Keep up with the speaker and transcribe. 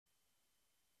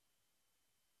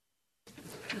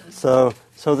So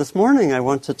this morning I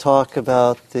want to talk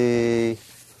about the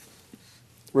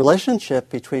relationship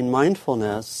between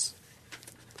mindfulness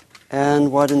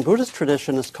and what in Buddhist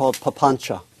tradition is called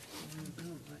Papanca.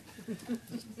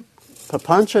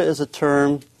 Papanca is a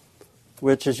term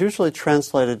which is usually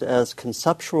translated as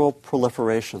conceptual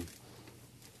proliferation.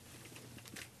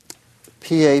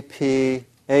 P-A-P-A-N-C-A.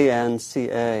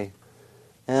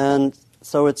 And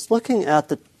so it's looking at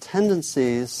the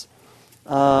tendencies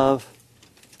of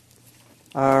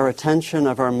our attention,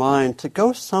 of our mind, to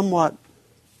go somewhat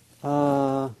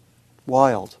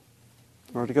wild,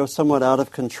 or to go somewhat out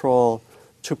of control,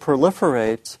 to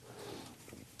proliferate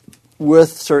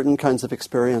with certain kinds of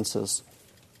experiences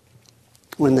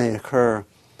when they occur.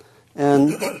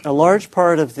 And a large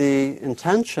part of the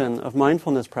intention of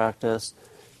mindfulness practice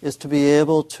is to be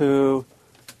able to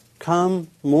come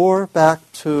more back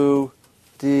to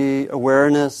the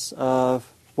awareness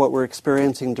of what we're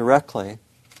experiencing directly,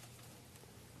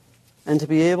 and to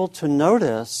be able to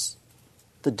notice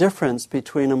the difference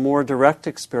between a more direct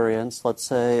experience, let's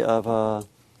say, of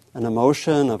an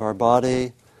emotion of our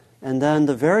body, and then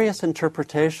the various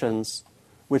interpretations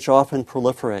which often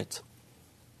proliferate.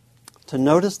 To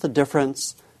notice the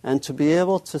difference and to be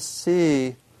able to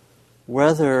see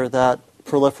whether that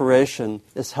proliferation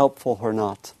is helpful or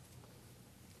not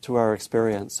to our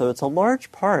experience. So it's a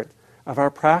large part of our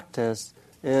practice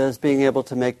is being able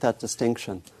to make that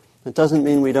distinction. It doesn't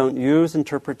mean we don't use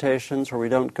interpretations or we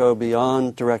don't go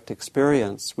beyond direct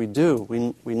experience. We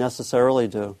do. We necessarily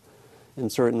do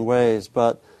in certain ways.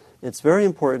 But it's very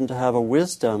important to have a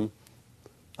wisdom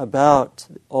about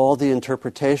all the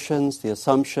interpretations, the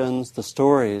assumptions, the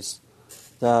stories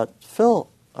that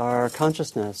fill our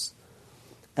consciousness,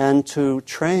 and to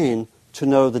train to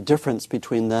know the difference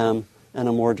between them and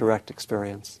a more direct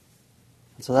experience.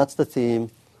 And so that's the theme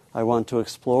I want to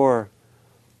explore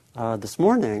this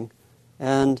morning,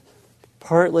 and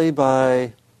partly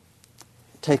by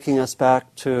taking us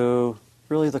back to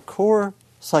really the core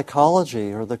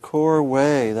psychology or the core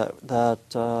way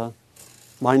that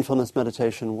mindfulness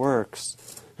meditation works,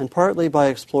 and partly by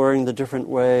exploring the different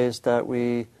ways that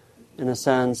we, in a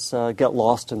sense, get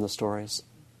lost in the stories.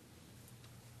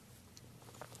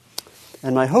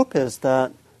 And my hope is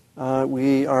that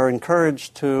we are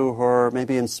encouraged to, or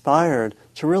maybe inspired,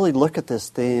 to really look at this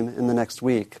theme in the next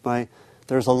week.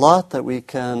 There's a lot that we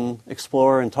can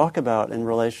explore and talk about in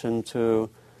relation to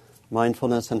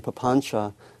mindfulness and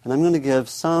Papanca, and I'm going to give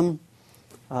some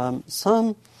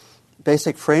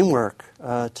basic framework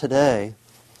today,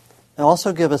 and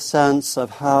also give a sense of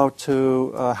how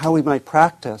we might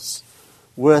practice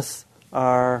with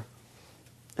our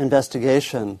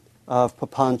investigation of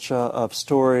Papanca, of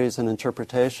stories and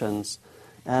interpretations,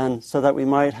 and so that we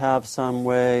might have some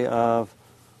way of,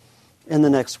 in the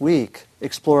next week,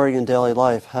 exploring in daily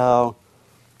life how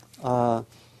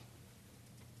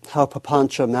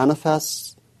Papanca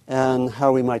manifests and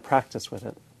how we might practice with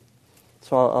it.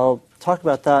 So I'll talk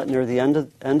about that near the end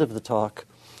of the talk,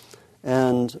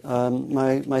 and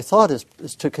my thought is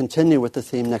to continue with the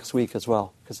theme next week as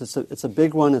well, because it's a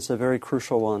big one, it's a very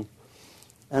crucial one.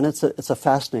 And it's a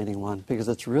fascinating one, because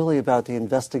it's really about the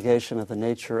investigation of the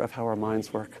nature of how our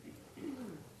minds work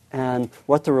and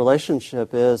what the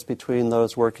relationship is between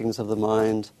those workings of the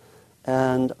mind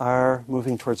and our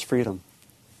moving towards freedom.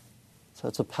 So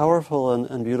it's a powerful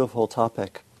and beautiful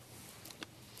topic.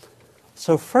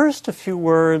 So first, a few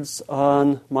words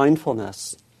on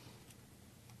mindfulness.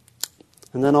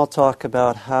 And then I'll talk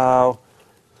about how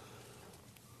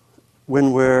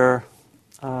when we're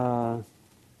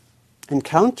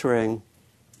encountering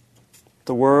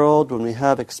the world, when we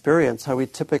have experience, how we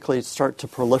typically start to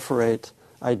proliferate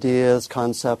ideas,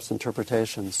 concepts,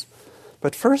 interpretations.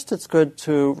 But first it's good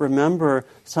to remember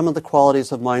some of the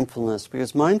qualities of mindfulness,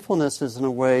 because mindfulness is in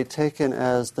a way taken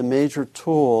as the major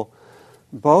tool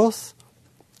both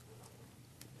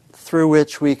through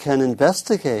which we can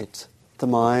investigate the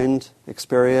mind,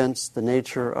 experience, the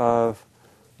nature of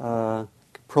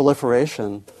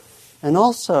proliferation, and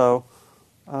also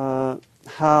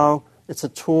how it's a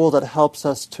tool that helps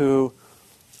us to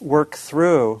work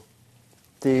through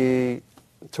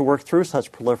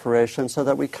such proliferation, so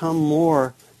that we come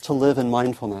more to live in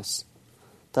mindfulness.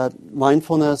 That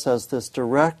mindfulness, as this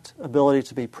direct ability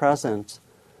to be present,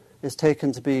 is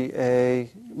taken to be a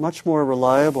much more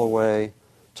reliable way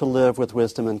to live with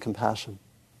wisdom and compassion.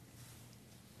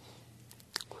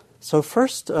 So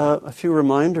first, a few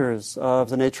reminders of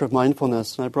the nature of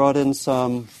mindfulness. And I brought in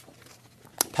some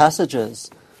passages,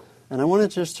 and I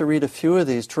wanted just to read a few of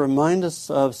these to remind us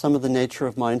of some of the nature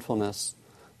of mindfulness.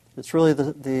 It's really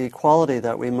the quality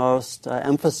that we most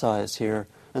emphasize here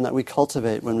and that we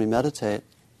cultivate when we meditate.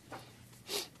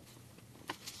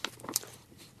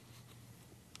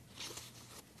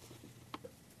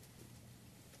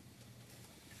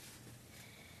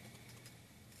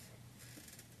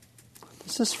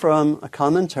 This is from a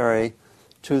commentary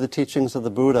to the teachings of the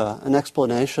Buddha, an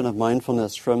explanation of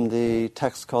mindfulness from the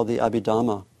text called the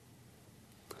Abhidhamma.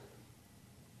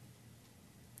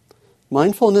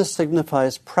 Mindfulness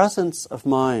signifies presence of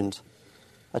mind,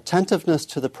 attentiveness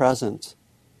to the present,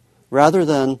 rather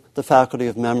than the faculty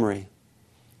of memory.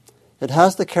 It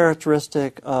has the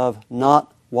characteristic of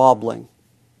not wobbling.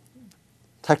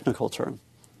 Technical term.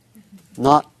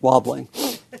 Not wobbling.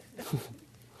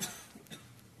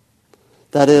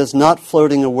 That is, not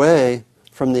floating away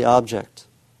from the object.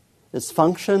 Its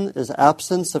function is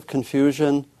absence of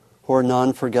confusion or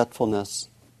non-forgetfulness.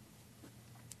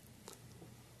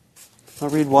 I'll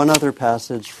read one other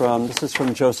passage this is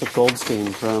from Joseph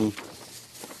Goldstein, from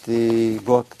the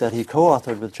book that he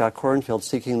co-authored with Jack Kornfield,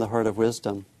 Seeking the Heart of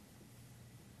Wisdom.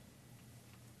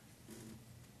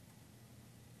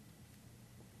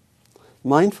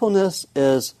 Mindfulness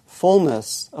is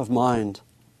fullness of mind.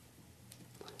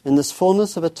 In this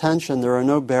fullness of attention, there are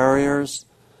no barriers,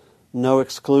 no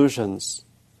exclusions.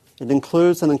 It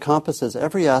includes and encompasses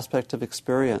every aspect of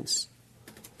experience.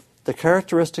 The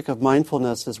characteristic of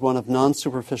mindfulness is one of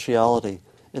non-superficiality.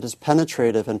 It is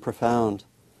penetrative and profound.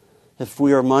 If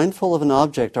we are mindful of an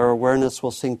object, our awareness will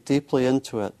sink deeply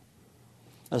into it.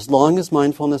 As long as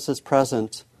mindfulness is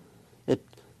present,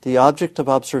 the object of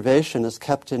observation is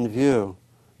kept in view.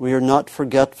 We are not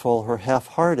forgetful or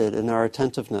half-hearted in our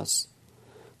attentiveness.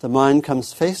 The mind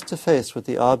comes face to face with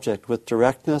the object with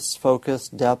directness, focus,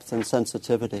 depth, and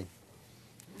sensitivity.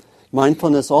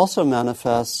 Mindfulness also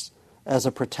manifests as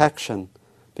a protection,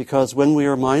 because when we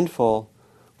are mindful,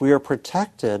 we are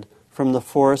protected from the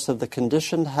force of the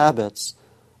conditioned habits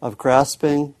of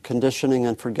grasping, conditioning,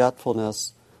 and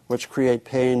forgetfulness, which create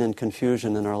pain and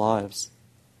confusion in our lives.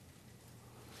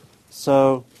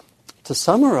 So, to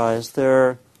summarize,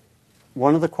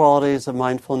 one of the qualities of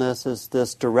mindfulness is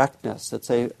this directness. It's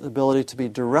an ability to be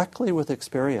directly with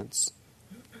experience,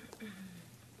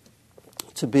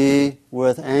 to be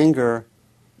with anger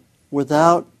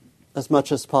without, as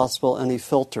much as possible, any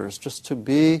filters, just to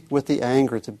be with the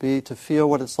anger, to feel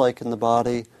what it's like in the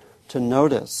body, to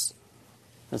notice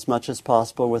as much as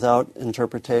possible without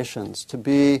interpretations, to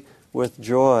be with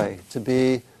joy, to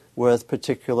be with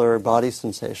particular body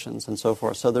sensations and so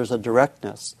forth. So there's a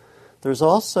directness. There's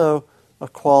also a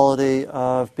quality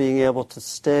of being able to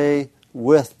stay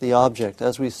with the object.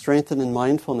 As we strengthen in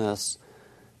mindfulness,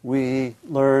 we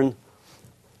learn...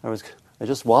 I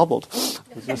just wobbled.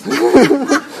 I was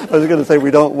going to say we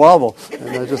don't wobble, and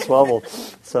I just wobbled.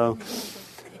 So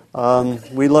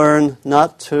we learn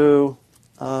not to...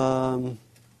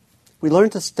 we learn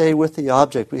to stay with the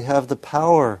object. We have the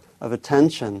power of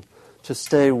attention to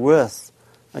stay with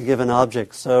a given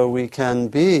object, so we can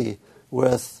be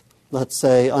with, let's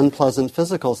say, unpleasant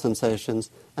physical sensations,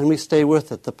 and we stay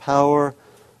with it. The power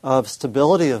of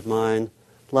stability of mind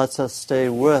lets us stay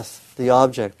with the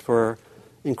object for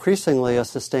increasingly a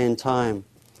sustained time.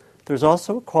 There's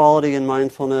also a quality in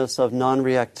mindfulness of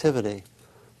non-reactivity.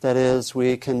 That is,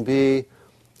 we can be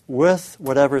with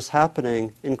whatever's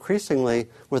happening increasingly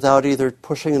without either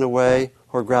pushing it away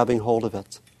or grabbing hold of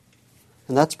it.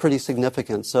 And that's pretty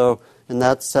significant. So in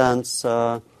that sense,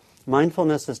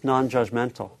 mindfulness is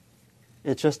non-judgmental.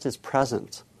 It just is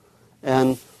present.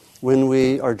 And when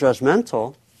we are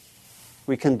judgmental,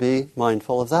 we can be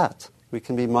mindful of that. We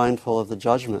can be mindful of the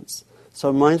judgments.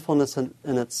 So mindfulness in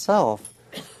itself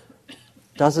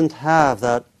doesn't have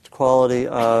that quality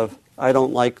of, I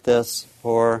don't like this,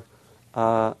 or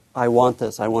I want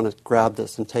this, I want to grab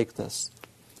this and take this.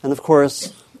 And of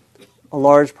course, a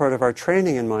large part of our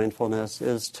training in mindfulness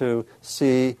is to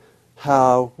see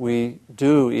how we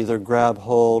do either grab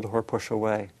hold or push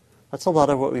away. That's a lot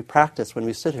of what we practice when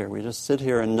we sit here. We just sit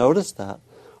here and notice that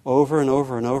over and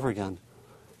over and over again.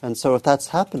 And so if that's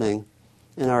happening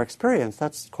in our experience,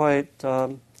 that's quite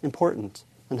important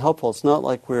and helpful. It's not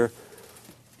like the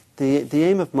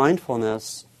aim of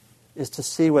mindfulness is to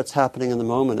see what's happening in the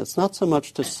moment. It's not so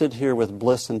much to sit here with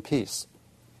bliss and peace.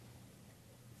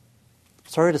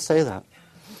 Sorry to say that.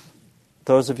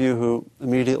 Those of you who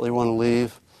immediately want to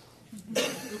leave,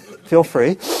 feel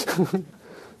free.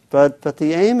 But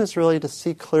the aim is really to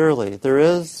see clearly. There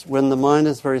is, when the mind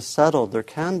is very settled, there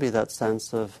can be that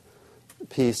sense of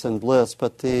peace and bliss,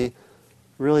 but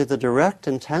really the direct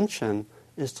intention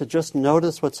is to just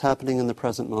notice what's happening in the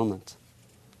present moment,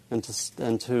 and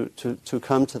to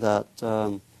come to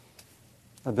that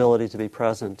ability to be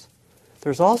present.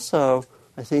 There's also,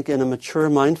 I think, in a mature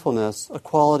mindfulness, a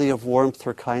quality of warmth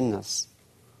or kindness.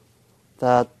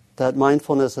 That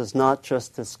mindfulness is not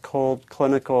just this cold,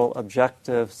 clinical,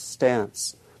 objective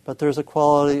stance, but there's a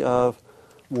quality of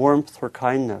warmth or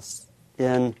kindness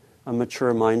in a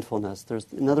mature mindfulness.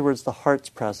 In other words, the heart's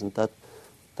present.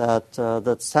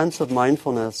 That sense of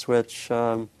mindfulness, which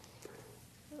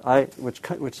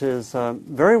is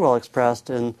very well expressed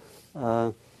in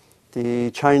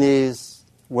the Chinese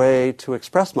way to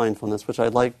express mindfulness, which I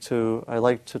like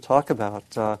to talk about.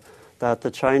 That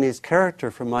the Chinese character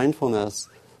for mindfulness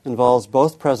involves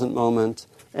both present moment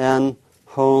and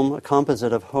home, a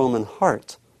composite of home and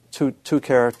heart. Two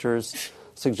characters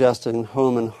suggesting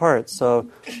home and heart. So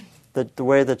the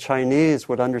way the Chinese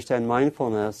would understand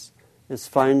mindfulness is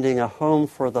finding a home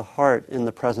for the heart in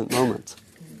the present moment.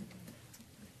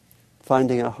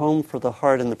 Finding a home for the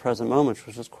heart in the present moment,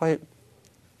 which is quite,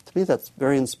 to me that's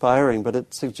very inspiring, but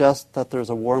it suggests that there's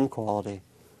a warm quality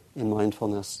in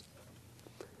mindfulness.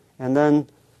 And then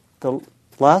the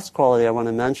last quality I want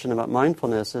to mention about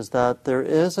mindfulness is that there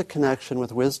is a connection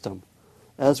with wisdom.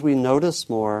 As we notice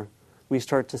more, we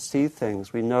start to see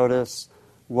things. We notice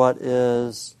what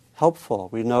is helpful.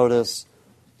 We notice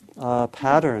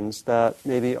patterns that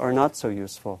maybe are not so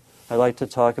useful. I like to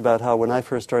talk about how when I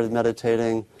first started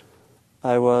meditating,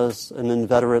 I was an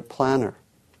inveterate planner.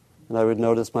 And I would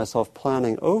notice myself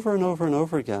planning over and over and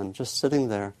over again, just sitting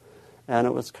there. And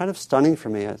it was kind of stunning for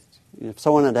me. If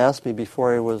someone had asked me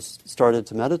before I started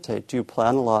to meditate, do you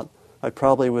plan a lot? I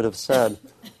probably would have said,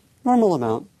 normal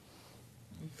amount.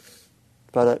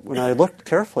 But when I looked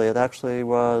carefully, it actually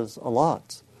was a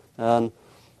lot. And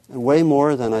way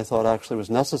more than I thought actually was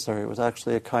necessary. It was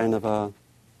actually a kind of a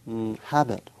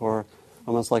habit, or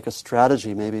almost like a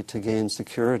strategy maybe to gain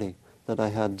security that I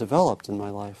had developed in my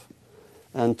life.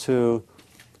 And to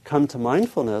come to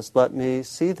mindfulness, let me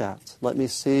see that. Let me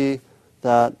see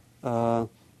that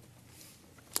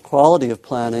quality of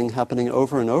planning happening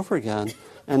over and over again.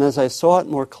 And as I saw it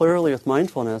more clearly with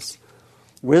mindfulness,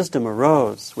 wisdom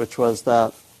arose, which was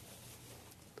that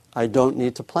I don't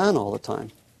need to plan all the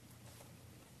time.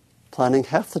 Planning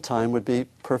half the time would be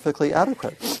perfectly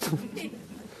adequate.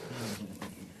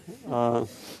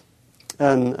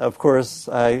 And of course,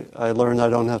 I learned I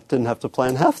didn't have to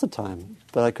plan half the time,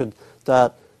 but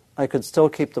I could still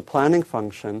keep the planning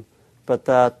function, but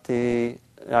that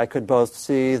I could both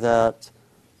see that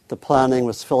the planning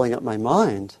was filling up my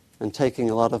mind and taking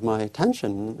a lot of my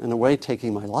attention, in a way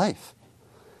taking my life.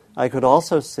 I could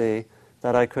also see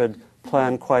that I could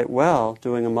plan quite well,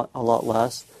 doing a lot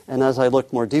less, and as I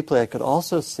looked more deeply, I could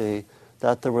also see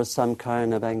that there was some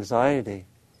kind of anxiety,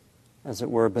 as it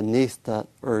were, beneath that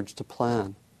urge to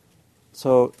plan.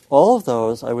 So all of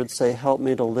those, I would say, help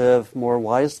me to live more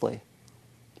wisely.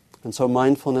 And so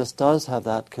mindfulness does have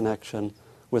that connection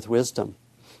with wisdom.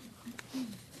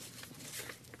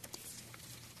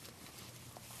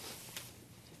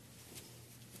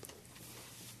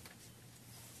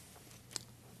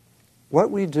 What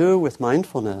we do with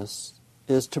mindfulness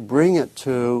is to bring it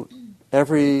to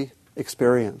every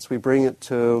experience. We bring it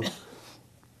to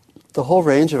the whole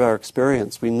range of our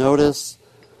experience. We notice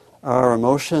our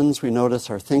emotions, we notice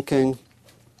our thinking,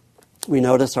 we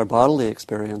notice our bodily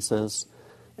experiences.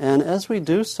 And as we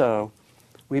do so,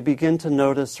 we begin to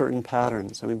notice certain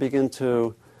patterns. And we begin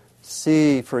to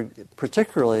see,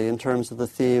 particularly in terms of the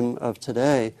theme of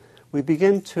today, we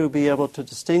begin to be able to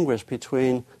distinguish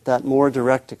between that more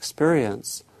direct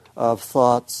experience of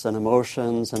thoughts and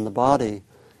emotions and the body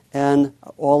and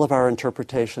all of our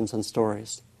interpretations and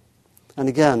stories. And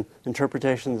again,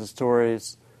 interpretations and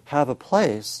stories have a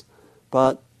place,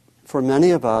 but for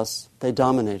many of us, they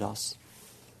dominate us.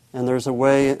 And there's a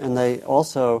way, and they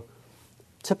also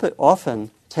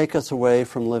often take us away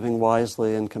from living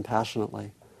wisely and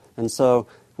compassionately. And so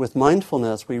with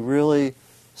mindfulness, we really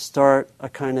start a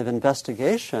kind of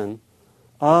investigation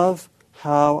of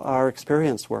how our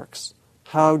experience works.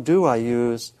 How do I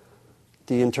use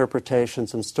the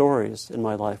interpretations and stories in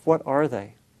my life? What are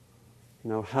they?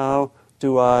 How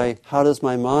does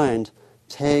my mind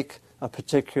take a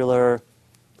particular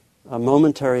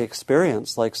momentary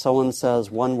experience, like someone says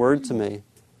one word to me,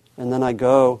 and then I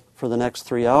go for the next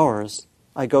 3 hours,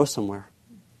 I go somewhere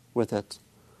with it.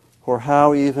 Or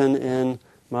how even in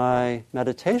my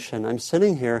meditation, I'm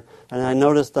sitting here and I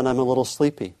notice that I'm a little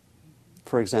sleepy,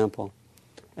 for example.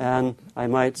 And I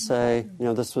might say,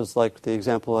 this was like the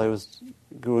example I was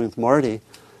doing with Marty,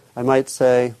 I might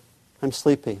say, I'm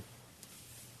sleepy.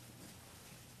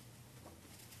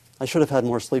 I should have had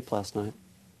more sleep last night.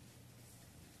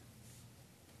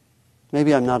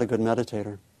 Maybe I'm not a good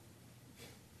meditator.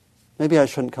 Maybe I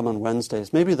shouldn't come on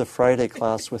Wednesdays. Maybe the Friday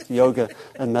class with yoga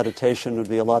and meditation would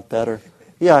be a lot better.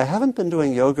 Yeah, I haven't been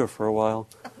doing yoga for a while.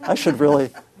 I should really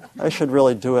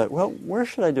do it. Well, where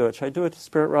should I do it? Should I do it at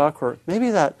Spirit Rock? Or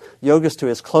maybe that yoga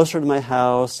studio is closer to my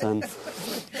house. And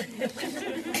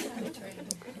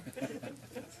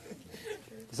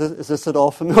Is this at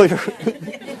all familiar?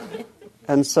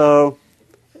 And so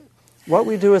what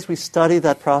we do is we study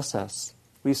that process.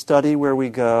 We study where we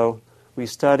go. We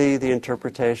study the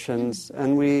interpretations.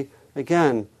 And we,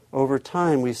 again, over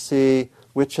time, we see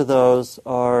which of those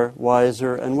are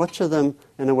wiser and which of them,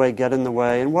 in a way, get in the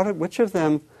way, and which of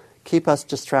them keep us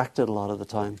distracted a lot of the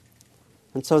time.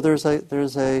 And so there's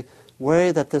a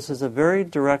way that this is a very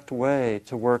direct way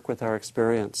to work with our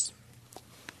experience.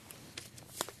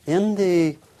 In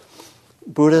the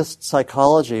Buddhist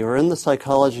psychology, or in the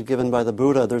psychology given by the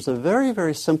Buddha, there's a very,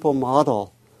 very simple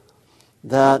model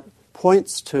that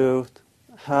points to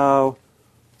how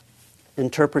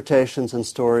interpretations and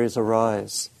stories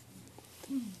arise.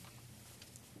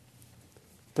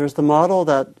 There's the model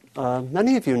that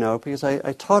many of you know, because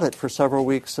I taught it for several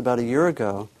weeks about a year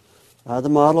ago, the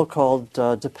model called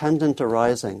dependent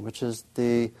arising, which is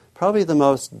probably the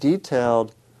most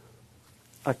detailed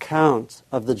account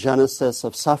of the genesis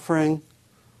of suffering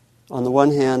on the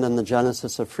one hand and the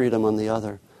genesis of freedom on the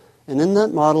other. And in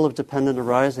that model of dependent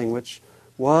arising, which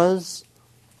was,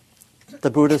 the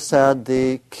Buddha said,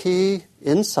 the key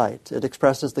insight, it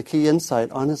expresses the key insight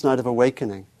on his night of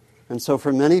awakening. And so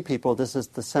for many people, this is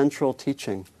the central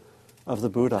teaching of the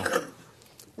Buddha.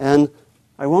 And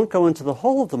I won't go into the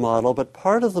whole of the model, but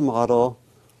part of the model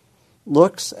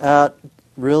looks at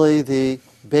really the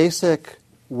basic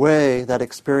way that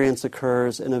experience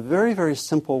occurs in a very, very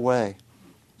simple way,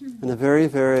 in a very,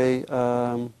 very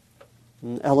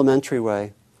elementary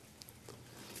way.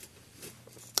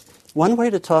 One way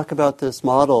to talk about this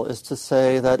model is to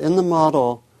say that in the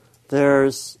model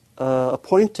there's a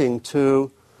pointing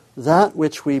to that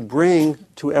which we bring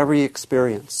to every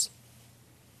experience.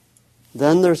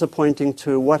 Then there's a pointing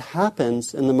to what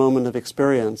happens in the moment of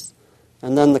experience,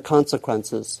 and then the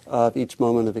consequences of each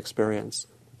moment of experience.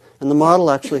 And the model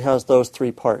actually has those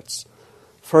three parts.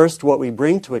 First, what we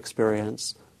bring to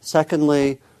experience.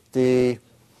 Secondly, the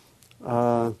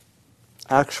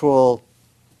actual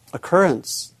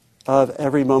occurrence of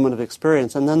every moment of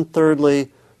experience. And then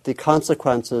thirdly, the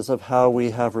consequences of how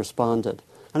we have responded.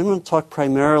 And I'm going to talk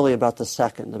primarily about the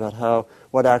second, about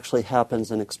what actually happens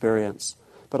in experience.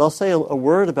 But I'll say a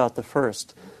word about the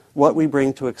first, what we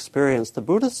bring to experience. The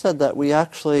Buddha said that we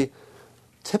actually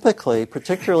typically,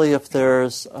 particularly if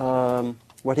there's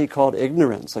what he called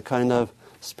ignorance, a kind of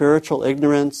spiritual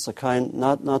ignorance, a kind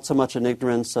not so much an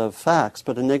ignorance of facts,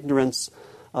 but an ignorance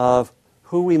of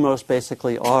who we most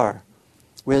basically are,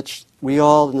 which we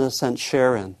all, in a sense,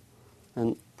 share in,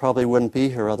 and probably wouldn't be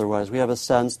here otherwise. We have a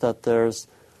sense that there's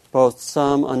both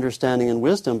some understanding and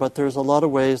wisdom, but there's a lot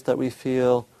of ways that we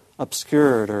feel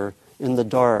obscured or in the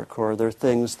dark, or there are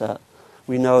things that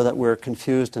we know that we're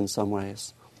confused in some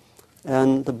ways.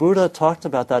 And the Buddha talked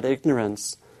about that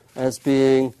ignorance as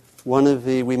being one of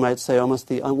the, we might say,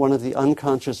 almost one of the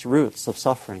unconscious roots of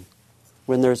suffering.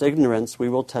 When there's ignorance, we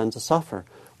will tend to suffer.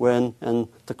 And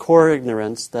the core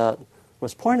ignorance that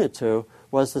was pointed to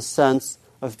was the sense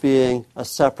of being a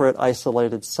separate,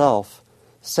 isolated self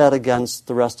set against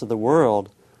the rest of the world,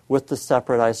 with the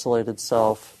separate, isolated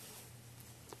self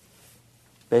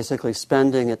basically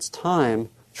spending its time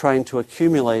trying to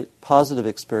accumulate positive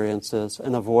experiences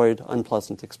and avoid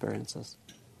unpleasant experiences.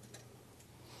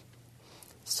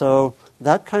 So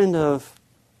that kind of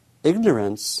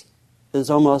ignorance is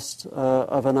almost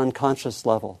of an unconscious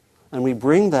level. And we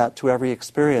bring that to every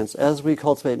experience. As we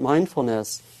cultivate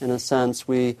mindfulness, in a sense,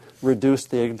 we reduce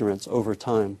the ignorance over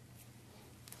time.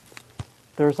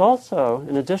 There's also,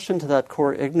 in addition to that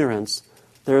core ignorance,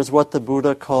 there's what the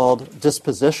Buddha called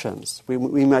dispositions.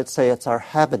 We might say it's our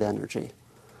habit energy.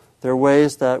 There are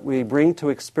ways that we bring to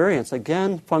experience,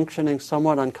 again, functioning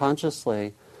somewhat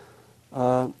unconsciously,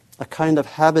 a kind of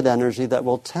habit energy that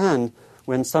will tend,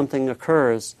 when something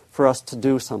occurs, for us to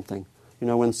do something.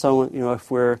 When someone,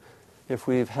 if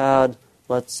we've had,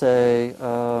 let's say,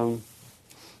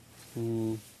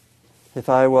 if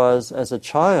I was, as a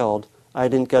child, I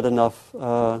didn't get enough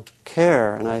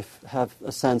care, and I have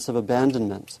a sense of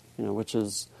abandonment, which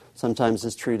is sometimes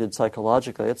is treated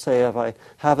psychologically. Let's say if I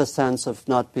have a sense of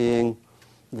not being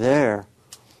there,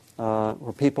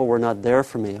 or people were not there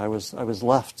for me, I was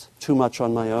left too much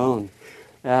on my own.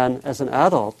 And as an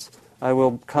adult, I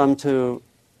will come to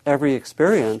every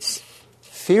experience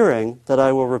fearing that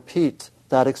I will repeat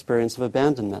that experience of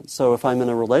abandonment. So if I'm in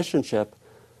a relationship,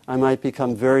 I might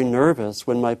become very nervous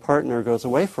when my partner goes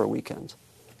away for a weekend.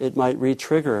 It might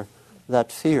re-trigger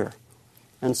that fear.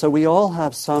 And so we all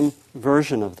have some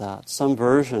version of that, some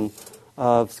version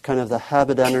of kind of the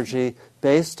habit energy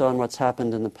based on what's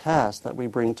happened in the past that we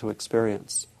bring to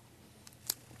experience.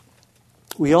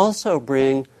 We also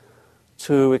bring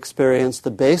to experience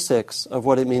the basics of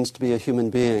what it means to be a human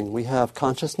being. We have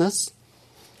consciousness,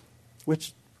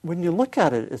 which, when you look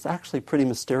at it, is actually pretty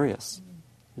mysterious.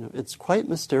 It's quite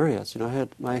mysterious.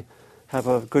 I have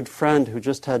a good friend who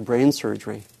just had brain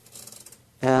surgery,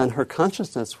 and her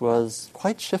consciousness was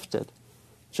quite shifted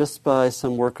just by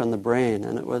some work on the brain.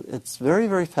 And it's very,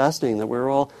 very fascinating that we're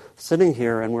all sitting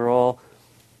here and we're all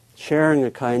sharing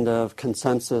a kind of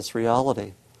consensus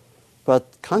reality. But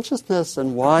consciousness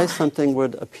and why something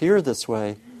would appear this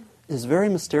way is very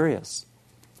mysterious.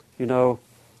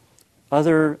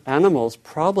 Other animals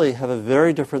probably have a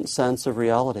very different sense of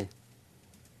reality.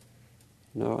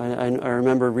 I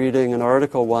remember reading an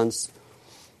article once,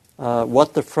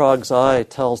 what the frog's eye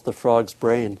tells the frog's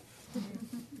brain.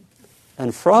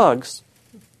 And frogs,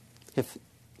 if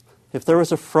there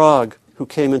was a frog who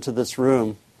came into this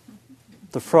room,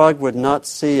 the frog would not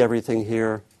see everything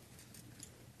here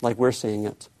like we're seeing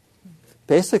it.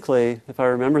 Basically, if I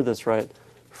remember this right,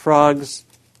 frogs'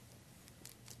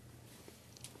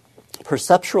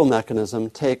 perceptual mechanism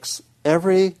takes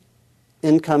every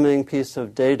incoming piece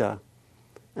of data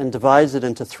and divides it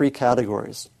into 3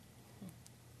 categories.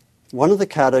 One of the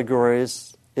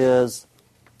categories is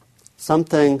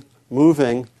something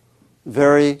moving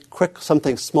very quick,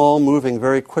 something small moving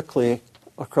very quickly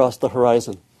across the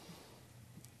horizon.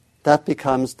 That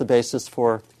becomes the basis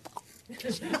for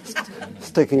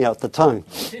sticking out the tongue.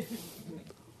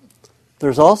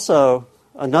 There's also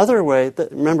another way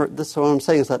that, remember, this what I'm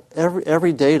saying is that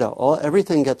every data,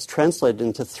 everything gets translated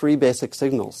into 3 basic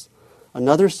signals.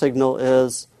 Another signal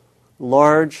is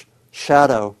large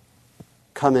shadow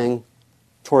coming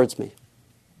towards me,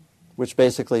 which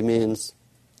basically means,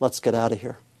 let's get out of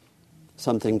here.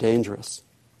 Something dangerous.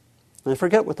 And I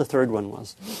forget what the third one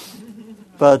was.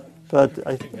 But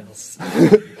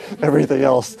everything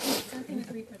else.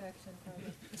 Something with reproduction,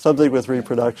 probably. Something with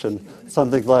reproduction.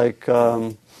 Something like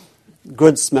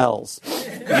good smells.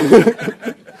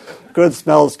 Good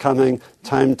smells coming,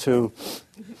 time to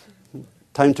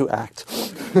act.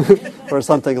 Or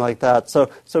something like that.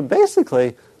 So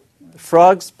basically,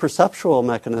 frogs' perceptual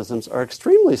mechanisms are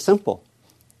extremely simple.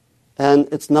 And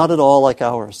it's not at all like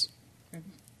ours.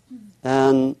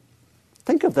 And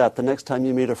think of that the next time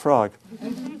you meet a frog.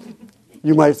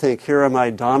 You might think, here am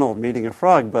I, Donald, meeting a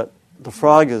frog, but the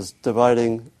frog is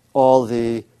dividing all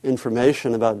the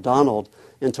information about Donald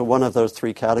into one of those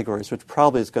 3 categories, which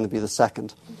probably is going to be the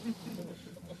second,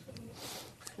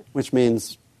 which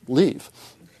means leave.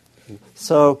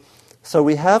 So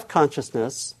we have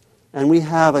consciousness, and we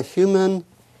have a human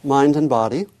mind and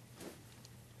body,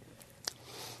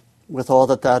 with all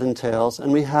that entails,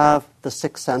 and we have the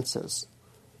 6 senses.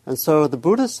 And so the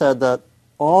Buddha said that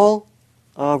all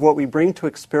of what we bring to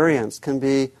experience can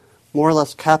be more or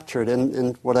less captured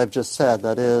in what I've just said.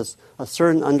 That is, a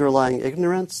certain underlying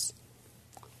ignorance,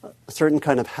 a certain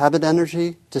kind of habit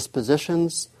energy,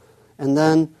 dispositions, and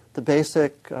then the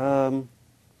basic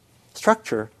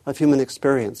structure of human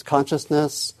experience,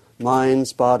 consciousness,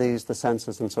 minds, bodies, the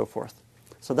senses, and so forth.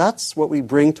 So that's what we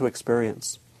bring to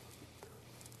experience.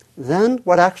 Then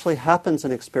what actually happens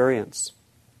in experience?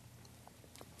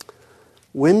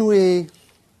 When we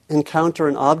encounter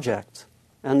an object,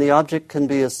 and the object can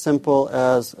be as simple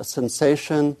as a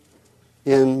sensation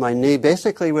in my knee,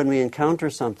 basically when we encounter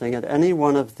something at any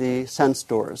one of the sense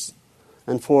doors.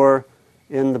 And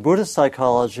in the Buddhist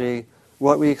psychology,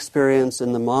 what we experience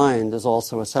in the mind is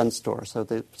also a sense door. So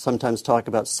they sometimes talk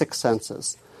about 6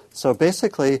 senses. So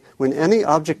basically, when any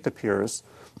object appears,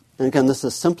 and again this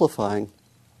is simplifying,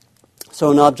 so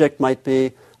an object might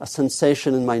be a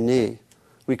sensation in my knee.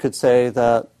 We could say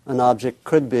that an object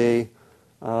could be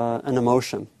an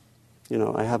emotion.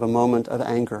 I have a moment of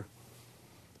anger.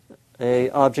 An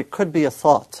object could be a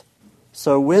thought.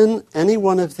 So when any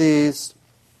one of these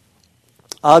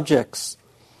objects,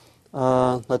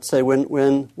 let's say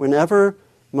whenever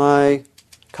my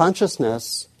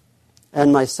consciousness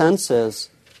and my senses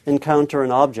encounter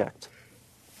an object,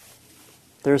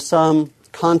 there's some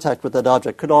contact with that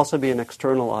object. Could also be an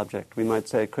external object. We might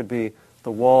say it could be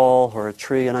the wall or a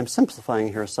tree, and I'm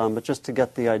simplifying here some, but just to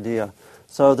get the idea.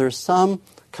 So there's some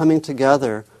coming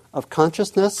together of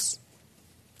consciousness,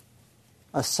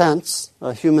 a sense,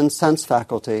 a human sense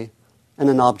faculty, and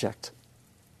an object.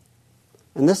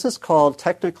 And this is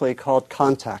technically called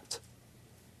contact.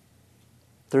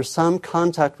 There's some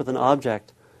contact with an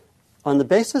object. On the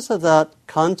basis of that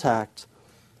contact,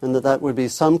 and that would be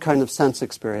some kind of sense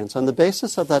experience, on the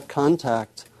basis of that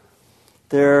contact,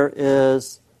 there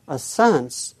is a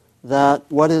sense that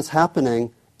what is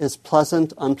happening is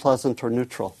pleasant, unpleasant, or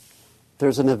neutral.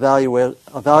 There's an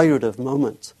evaluative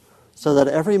moment, so that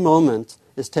every moment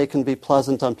is taken to be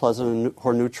pleasant, unpleasant,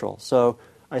 or neutral. So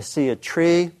I see a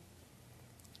tree,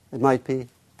 it might be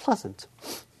pleasant.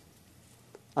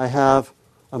 I have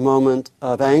a moment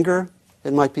of anger,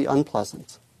 it might be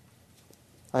unpleasant.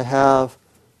 I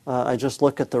just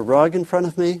look at the rug in front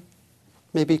of me,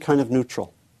 maybe kind of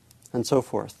neutral, and so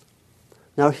forth.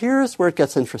 Now here's where it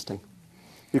gets interesting.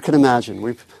 You can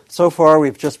imagine, so far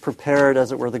we've just prepared,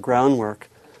 as it were, the groundwork.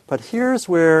 But here's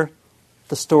where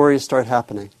the stories start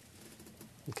happening.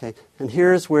 Okay? And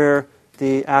here's where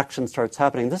the action starts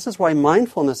happening. This is why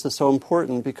mindfulness is so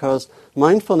important, because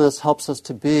mindfulness helps us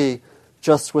to be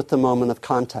just with the moment of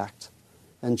contact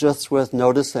and just with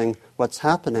noticing what's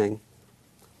happening.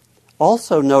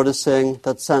 Also noticing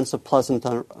that sense of pleasant,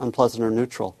 unpleasant, or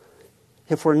neutral.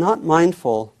 If we're not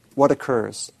mindful, what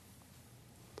occurs?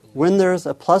 When there's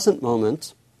a pleasant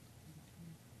moment,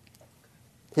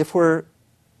 if we're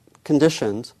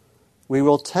conditioned, we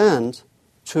will tend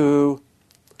to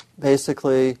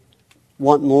basically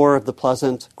want more of the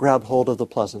pleasant, grab hold of the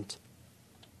pleasant.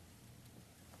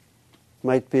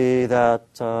 Might be that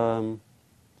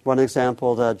one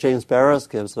example that James Barrows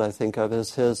gives that I think of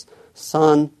is his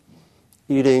son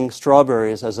eating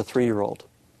strawberries as a 3-year-old.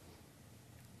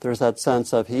 There's that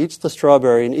sense of he eats the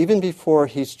strawberry, and even before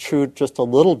he's chewed just a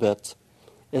little bit,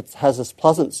 it has this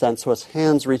pleasant sense, so his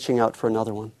hand's reaching out for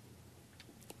another one.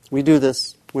 We do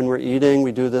this when we're eating,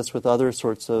 we do this with other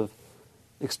sorts of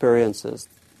experiences.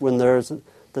 When there's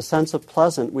the sense of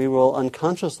pleasant, we will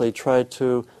unconsciously try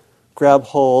to grab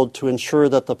hold to ensure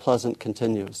that the pleasant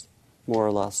continues, more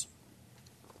or less.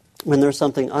 When there's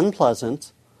something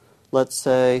unpleasant, let's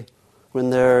say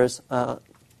when there's a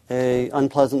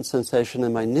unpleasant sensation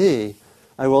in my knee,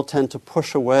 I will tend to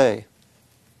push away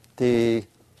the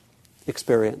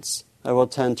experience. I will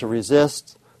tend to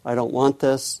resist. I don't want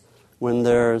this. When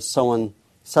there's someone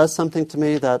says something to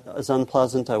me that is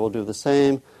unpleasant, I will do the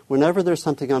same. Whenever there's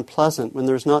something unpleasant, when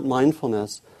there's not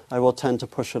mindfulness, I will tend to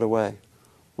push it away.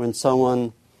 When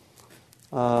someone,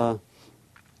 let's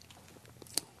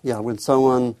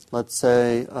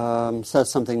say, says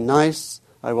something nice,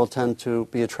 I will tend to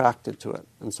be attracted to it,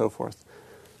 and so forth.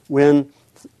 When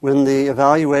the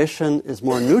evaluation is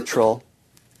more neutral,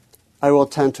 I will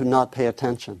tend to not pay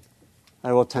attention.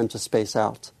 I will tend to space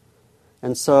out.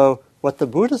 And so what the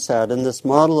Buddha said in this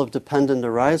model of dependent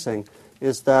arising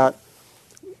is that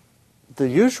the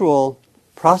usual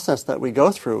process that we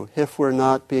go through, if we're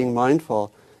not being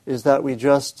mindful, is that we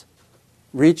just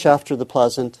reach after the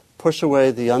pleasant, push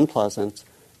away the unpleasant,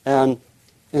 and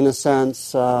in a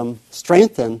sense,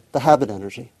 strengthen the habit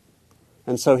energy.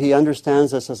 And so he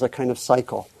understands this as a kind of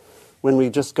cycle. When we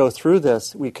just go through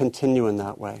this, we continue in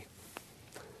that way.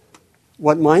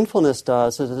 What mindfulness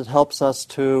does is it helps us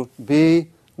to be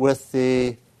with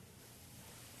the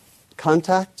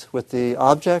contact, with the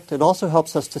object. It also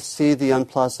helps us to see the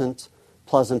unpleasant,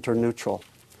 pleasant, or neutral.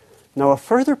 Now, a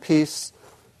further piece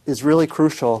is really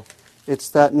crucial. It's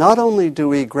that not only do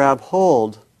we grab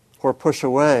hold or push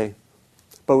away,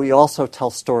 but we also tell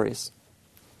stories.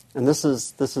 And this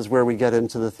is where we get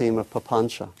into the theme of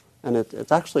Papanca. And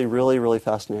it's actually really, really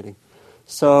fascinating.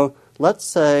 So let's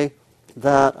say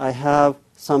that I have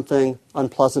something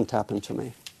unpleasant happen to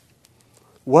me.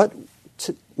 What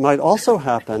might also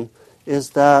happen is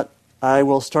that I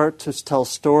will start to tell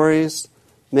stories,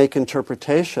 make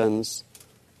interpretations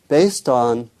based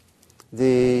on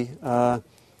wanting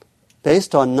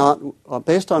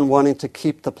to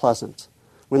keep the pleasant.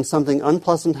 When something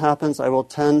unpleasant happens, I will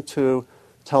tend to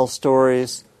tell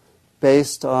stories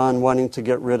based on wanting to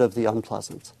get rid of the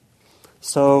unpleasant.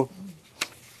 So,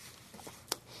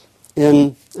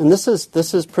 and this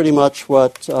is pretty much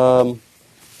what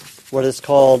is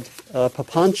called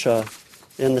Papanca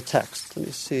in the text. Let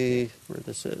me see where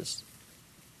this is.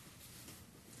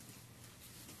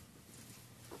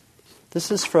 This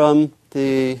is from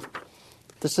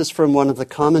one of the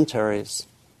commentaries.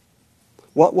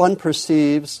 What one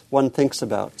perceives, one thinks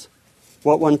about.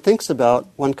 What one thinks about,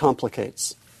 one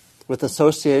complicates with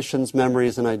associations,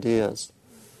 memories, and ideas.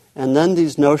 And then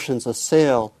these notions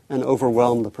assail and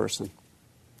overwhelm the person.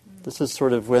 This is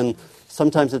sort of when,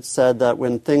 sometimes it's said that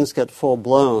when things get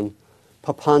full-blown,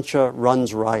 Papanca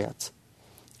runs riot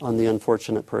on the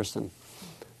unfortunate person.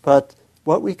 But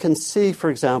what we can see, for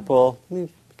example, let me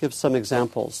give some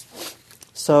examples.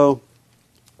 So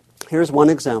here's one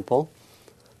example.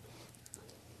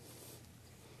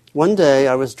 One day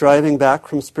I was driving back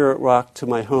from Spirit Rock to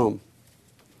my home.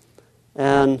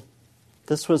 And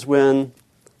this was when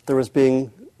there was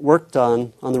being work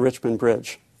done on the Richmond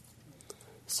Bridge.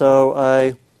 So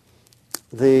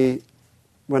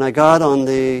when I got on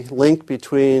the link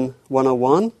between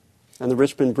 101 and the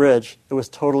Richmond Bridge, it was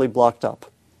totally blocked up.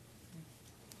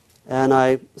 And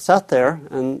I sat there,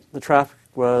 and the traffic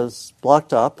was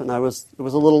blocked up, and it was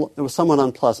somewhat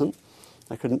unpleasant.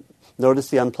 I couldn't notice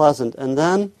the unpleasant. And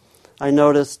then I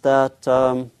noticed that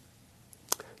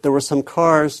there were some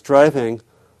cars driving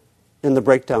in the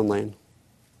breakdown lane,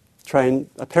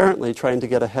 apparently trying to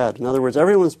get ahead. In other words,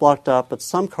 everyone was blocked up, but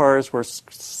some cars were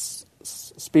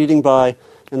speeding by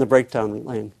in the breakdown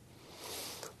lane.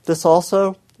 This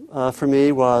also, for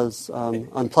me, was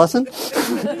unpleasant.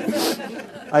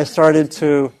 I started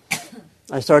to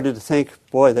think,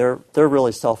 boy, they're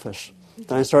really selfish.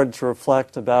 Then I started to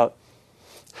reflect about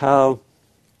how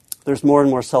there's more and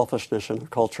more selfishness in our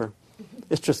culture.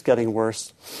 It's just getting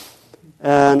worse.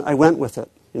 And I went with it.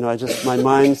 My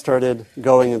mind started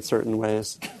going in certain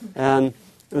ways. And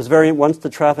it was once the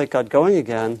traffic got going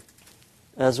again,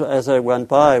 as I went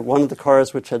by, one of the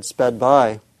cars which had sped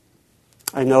by,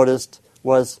 I noticed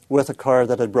was with a car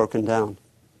that had broken down.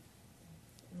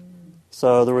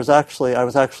 So I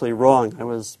was actually wrong. I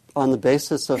was, on the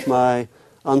basis of my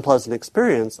unpleasant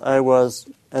experience, I was,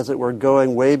 as it were,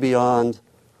 going way beyond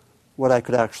what I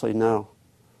could actually know.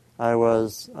 I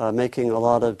was making a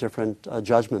lot of different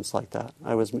judgments like that.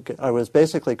 I was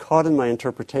basically caught in my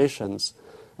interpretations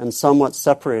and somewhat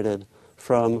separated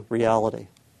from reality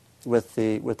with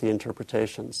the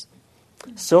interpretations.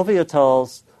 Sylvia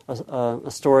tells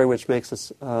a story which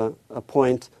makes a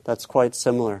point that's quite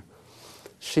similar.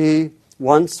 She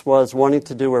once was wanting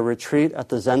to do a retreat at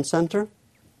the Zen Center,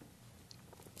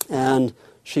 and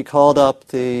she called up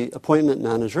the appointment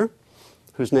manager,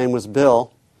 whose name was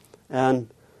Bill, and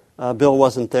Bill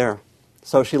wasn't there.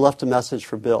 So she left a message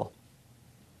for Bill.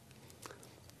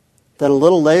 Then a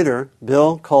little later,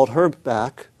 Bill called her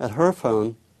back at her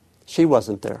phone. She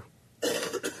wasn't there.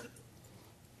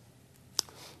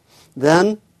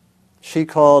 Then she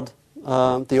called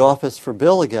the office for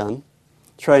Bill again,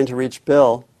 trying to reach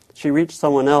Bill. She reached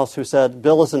someone else who said,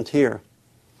 Bill isn't here.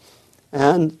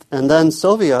 And then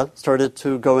Sylvia started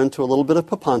to go into a little bit of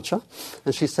Papanca,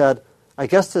 and she said, I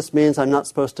guess this means I'm not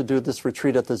supposed to do this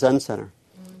retreat at the Zen Center.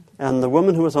 And the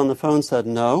woman who was on the phone said,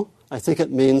 no, I think it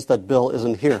means that Bill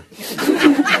isn't here.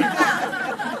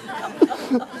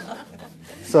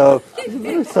 So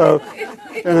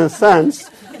in a sense,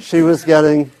 she was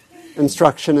getting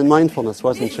instruction in mindfulness,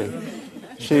 wasn't she?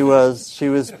 She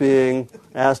was being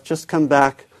asked, just come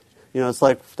back. It's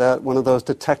like that one of those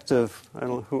detective, I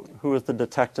don't know who was the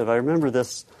detective. I remember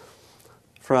this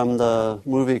from the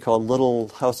movie called Little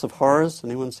House of Horrors.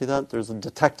 Anyone see that? There's a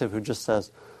detective who just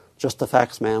says, just the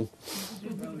facts, ma'am.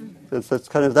 It's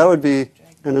kind of, that would be,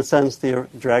 in a sense, the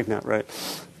dragnet, right?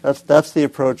 That's the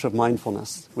approach of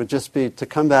mindfulness, would just be to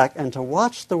come back and to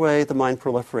watch the way the mind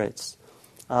proliferates.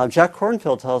 Jack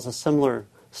Kornfield tells a similar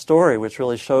story which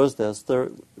really shows this,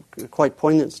 a quite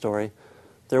poignant story.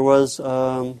 There was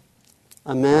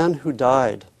a man who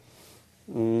died,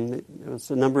 it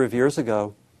was a number of years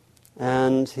ago,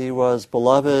 and he was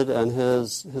beloved, and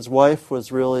his wife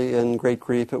was really in great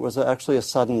grief. It was actually a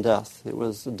sudden death. It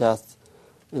was a death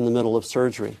in the middle of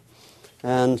surgery.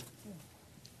 And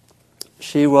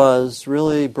she was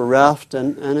really bereft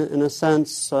and in a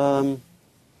sense,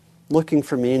 looking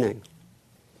for meaning.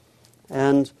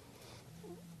 And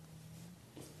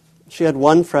she had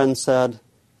one friend said,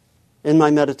 in my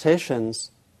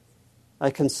meditations, I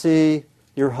can see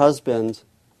your husband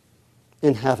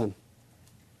in heaven,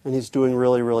 and he's doing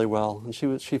really, really well. And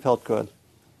she felt good.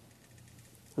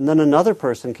 And then another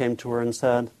person came to her and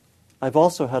said, I've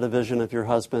also had a vision of your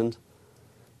husband,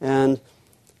 and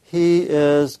he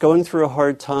is going through a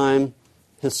hard time.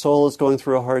 His soul is going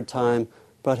through a hard time,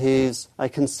 but I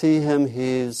can see him.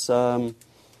 He's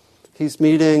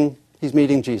meeting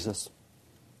Jesus.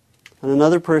 And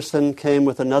another person came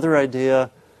with another idea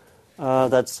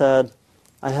that said,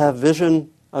 I have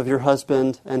vision of your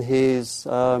husband, and he's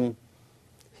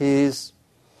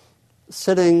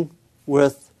sitting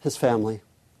with his family.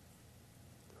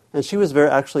 And she was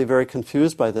actually very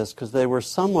confused by this because they were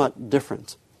somewhat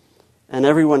different. And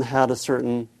everyone had a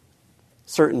certain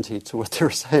certainty to what they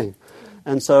were saying.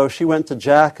 And so she went to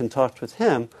Jack and talked with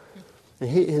him,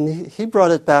 and he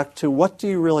brought it back to, what do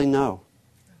you really know?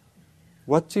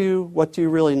 What do you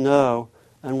really know,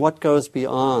 and what goes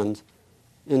beyond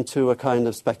into a kind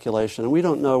of speculation? And we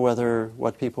don't know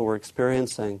what people were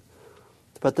experiencing.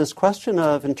 But this question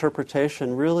of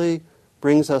interpretation really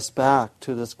brings us back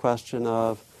to this question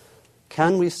of,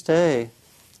 can we stay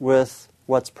with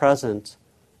what's present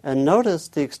and notice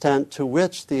the extent to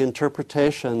which the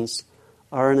interpretations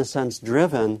are, in a sense,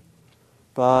 driven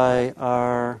by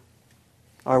our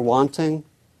wanting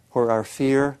or our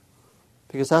fear?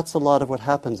 Because that's a lot of what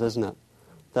happens, isn't it?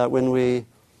 that when we,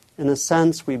 in a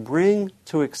sense, we bring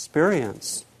to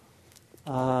experience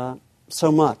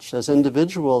so much. As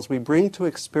individuals, we bring to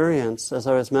experience, as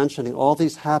I was mentioning, all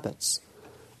these habits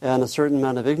and a certain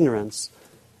amount of ignorance.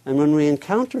 And when we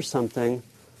encounter something,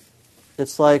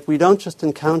 it's like we don't just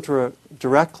encounter it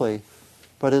directly,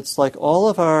 but it's like all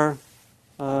of our,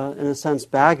 in a sense,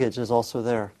 baggage is also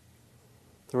there.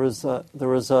 I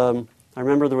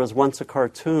remember there was once a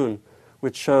cartoon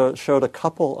which showed a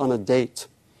couple on a date.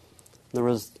 There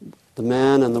was the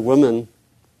man and the woman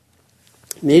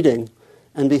meeting,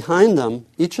 and behind them,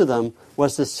 each of them,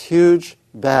 was this huge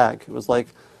bag. It was like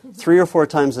 3 or 4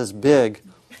 times as big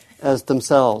as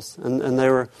themselves, and they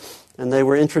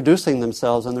were introducing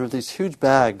themselves, and there were these huge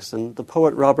bags. And the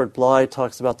poet Robert Bly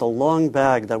talks about the long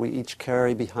bag that we each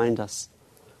carry behind us,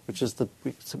 which is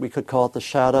we could call it the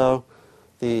shadow,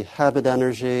 the habit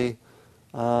energy,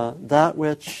 that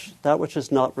which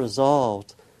is not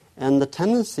resolved. And the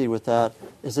tendency with that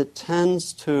is it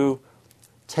tends to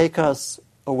take us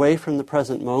away from the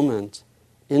present moment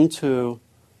into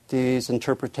these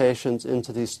interpretations,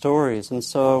 into these stories. And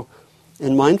so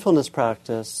in mindfulness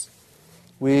practice,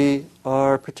 we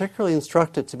are particularly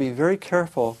instructed to be very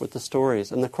careful with the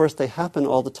stories. And of course, they happen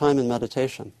all the time in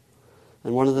meditation.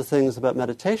 And one of the things about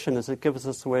meditation is it gives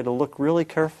us a way to look really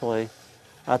carefully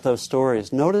at those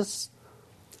stories. Notice,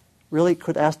 really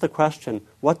could ask the question,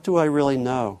 what do I really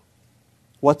know?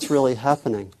 What's really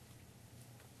happening?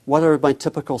 What are my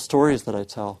typical stories that I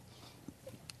tell?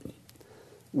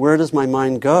 Where does my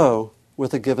mind go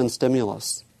with a given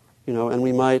stimulus? And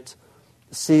we might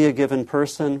see a given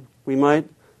person. We might,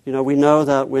 we know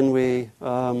that when we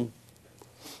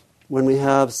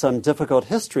have some difficult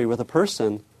history with a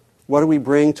person, what do we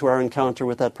bring to our encounter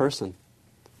with that person?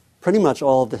 Pretty much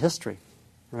all of the history,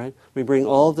 right? We bring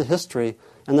all of the history,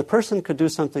 and the person could do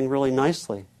something really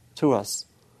nicely to us,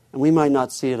 and we might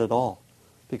not see it at all,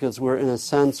 because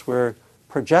we're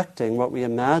projecting what we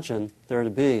imagine there to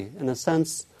be. In a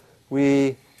sense,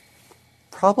 we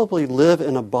probably live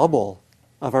in a bubble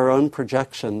of our own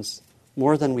projections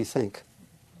more than we think.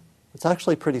 It's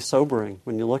actually pretty sobering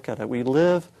when you look at it. We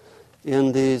live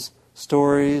in these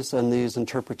stories and these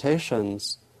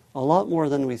interpretations a lot more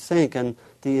than we think. And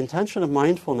the intention of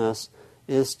mindfulness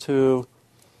is to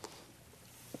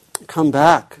come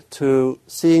back to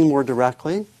seeing more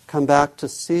directly, come back to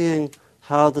seeing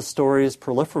how the stories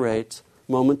proliferate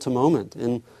moment to moment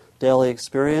in daily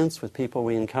experience with people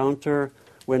we encounter,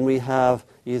 when we have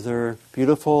either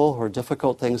beautiful or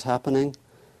difficult things happening.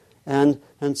 And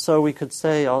so we could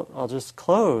say, I'll just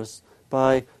close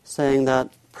by saying that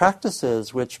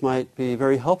practices which might be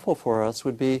very helpful for us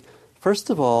would be, first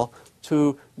of all,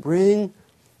 to bring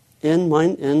in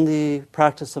the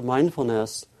practice of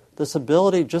mindfulness this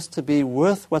ability just to be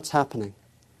with what's happening,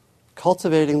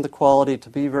 cultivating the quality to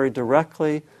be very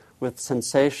directly with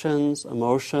sensations,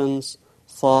 emotions,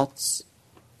 thoughts,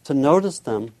 to notice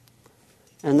them,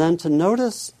 and then to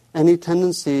notice any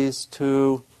tendencies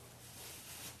to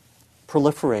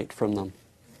proliferate from them.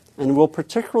 And we'll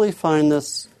particularly find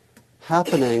this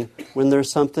happening when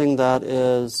there's something that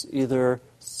is either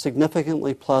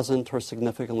significantly pleasant or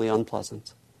significantly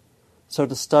unpleasant. So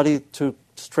to study, to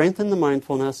strengthen the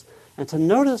mindfulness, and to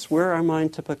notice where our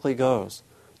mind typically goes.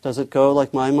 Does it go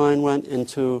like my mind went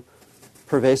into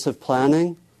pervasive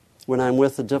planning? When I'm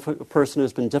with a person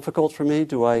who's been difficult for me,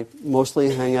 do I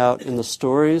mostly hang out in the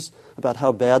stories about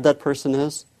how bad that person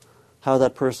is, how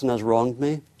that person has wronged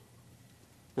me,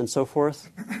 and so forth?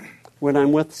 When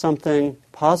I'm with something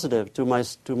positive,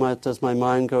 does my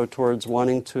mind go towards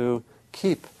wanting to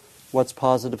keep what's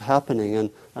positive happening and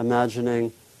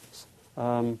imagining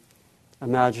how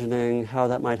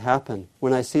that might happen?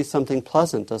 When I see something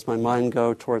pleasant, does my mind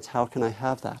go towards how can I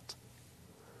have that?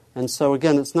 And so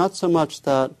again, it's not so much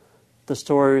that the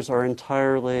stories are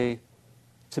entirely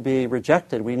to be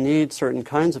rejected. We need certain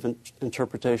kinds of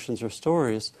interpretations or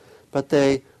stories, but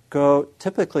they go,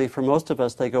 typically for most of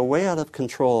us, they go way out of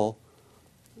control.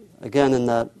 Again, in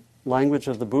that language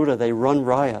of the Buddha, they run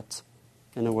riot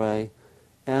in a way.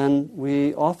 And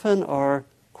we often are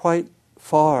quite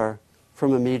far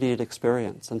from immediate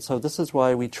experience. And so this is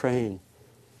why we train.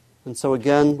 And so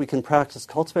again, we can practice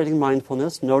cultivating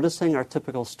mindfulness, noticing our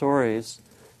typical stories,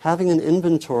 having an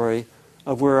inventory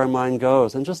of where our mind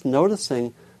goes, and just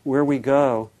noticing where we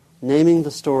go, naming the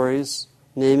stories,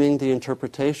 naming the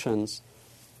interpretations,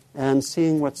 and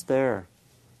seeing what's there.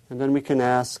 And then we can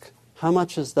ask, how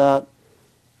much is that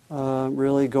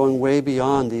really going way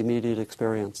beyond the immediate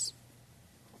experience?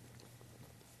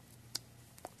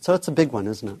 So it's a big one,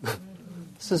 isn't it?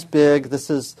 This is big.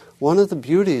 This is one of the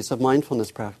beauties of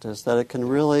mindfulness practice, that it can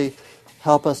really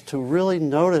help us to really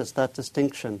notice that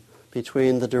distinction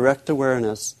between the direct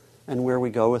awareness and where we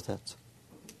go with it.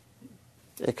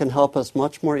 It can help us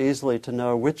much more easily to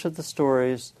know which of the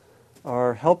stories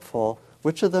are helpful,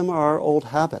 which of them are old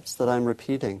habits that I'm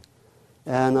repeating.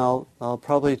 And I'll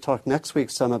probably talk next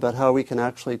week some about how we can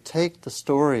actually take the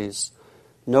stories,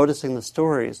 noticing the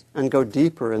stories, and go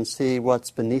deeper and see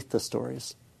what's beneath the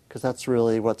stories, because that's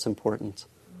really what's important,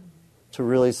 to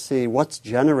really see what's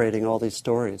generating all these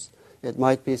stories. It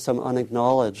might be some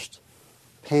unacknowledged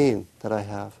pain that I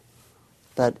have,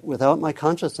 that without my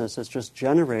consciousness is just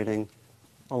generating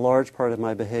a large part of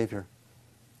my behavior.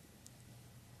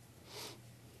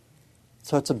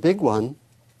 So it's a big one.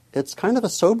 It's kind of a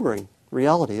sobering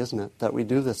reality, isn't it, that we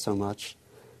do this so much?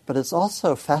 But it's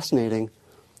also fascinating,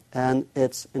 and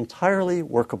it's entirely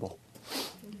workable.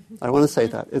 I want to say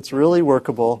that. It's really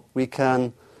workable. We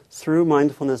can, through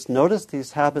mindfulness, notice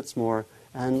these habits more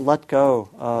and let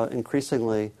go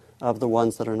increasingly of the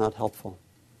ones that are not helpful.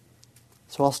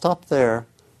 So I'll stop there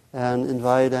and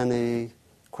invite any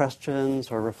questions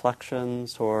or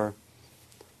reflections or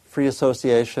free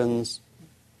associations,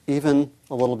 even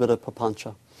a little bit of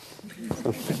Papanca.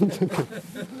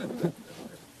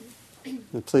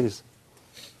 Please.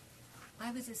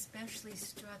 I was especially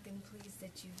struck and pleased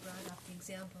that you brought up the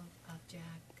example of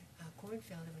Jack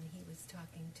Kornfield when he was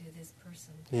talking to this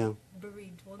person,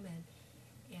 bereaved woman,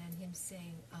 and him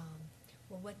saying,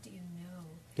 well, what do you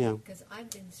know? Because I've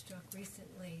been struck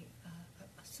recently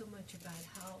so much about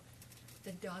how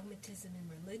the dogmatism in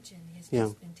religion has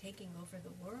just been taking over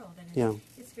the world, and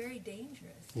it's very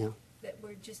dangerous that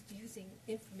we're just using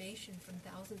information from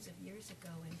thousands of years ago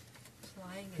and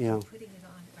applying it and putting it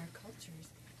on our cultures,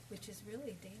 which is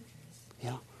really dangerous.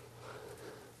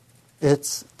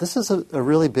 This is a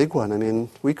really big one. I mean,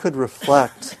 we could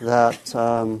reflect that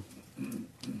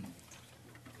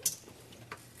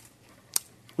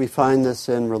we find this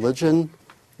in religion,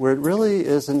 where it really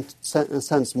is, in a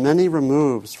sense, many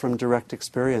removes from direct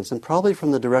experience, and probably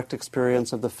from the direct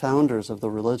experience of the founders of the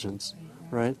religions,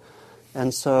 right?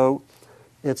 And so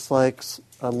it's like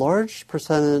a large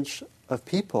percentage of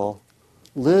people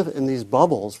live in these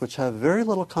bubbles which have very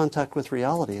little contact with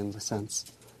reality, in a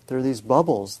sense. There are these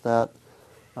bubbles that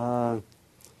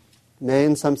may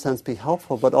in some sense be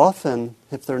helpful, but often,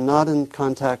 if they're not in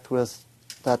contact with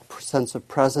that sense of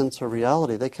presence or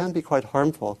reality, they can be quite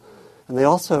harmful. And they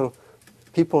also,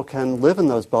 people can live in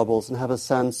those bubbles and have a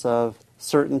sense of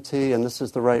certainty, and this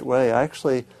is the right way. I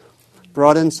actually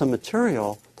brought in some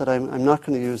material that I'm not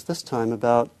going to use this time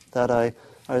about that I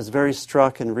was very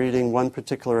struck in reading one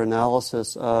particular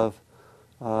analysis of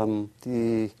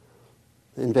the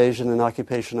invasion and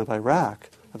occupation of Iraq,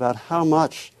 about how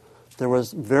much there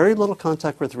was very little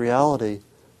contact with reality,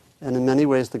 and in many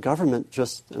ways the government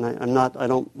just, and I'm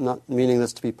not meaning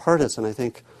this to be partisan, I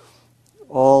think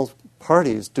all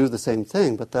parties do the same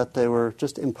thing, but that they were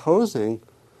just imposing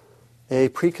a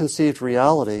preconceived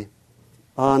reality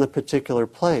on a particular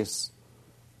place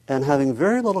and having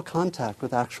very little contact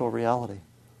with actual reality.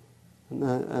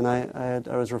 And I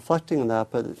was reflecting on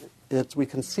that, but we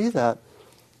can see that.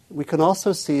 We can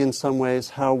also see in some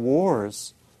ways how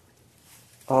wars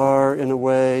are, in a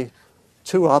way,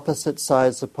 two opposite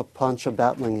sides of Papanca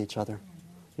battling each other.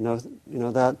 You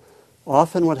know that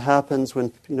often what happens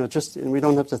when, and we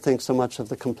don't have to think so much of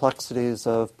the complexities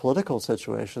of political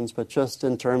situations, but just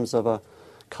in terms of a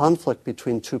conflict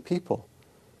between two people.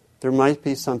 There might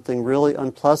be something really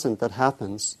unpleasant that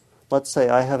happens. Let's say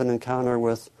I have an encounter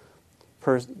with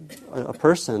a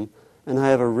person, and I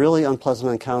have a really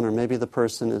unpleasant encounter. Maybe the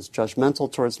person is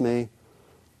judgmental towards me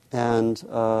and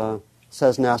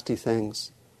says nasty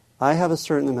things. I have a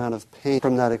certain amount of pain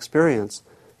from that experience.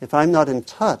 If I'm not in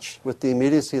touch with the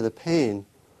immediacy of the pain,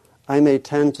 I may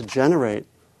tend to generate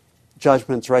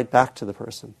judgments right back to the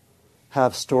person.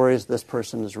 Have stories, this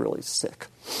person is really sick.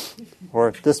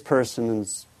 Or this person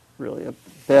is really a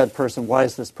bad person. Why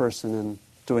is this person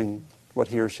doing what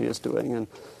he or she is doing? And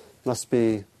must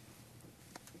be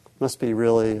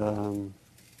really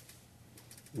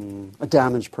a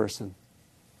damaged person.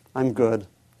 I'm good.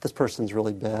 This person's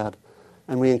really bad.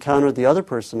 And we encounter the other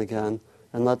person again,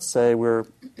 and let's say we're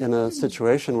in a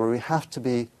situation where we have to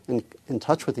be in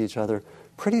touch with each other.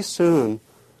 Pretty soon,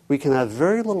 we can have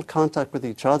very little contact with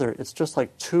each other. It's just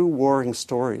like two warring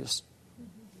stories.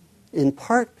 In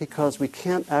part because we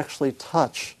can't actually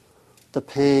touch the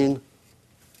pain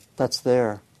that's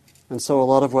there. And so a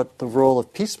lot of what the role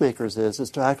of peacemakers is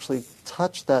to actually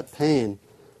touch that pain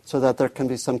so that there can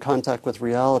be some contact with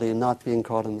reality and not being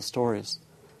caught in the stories.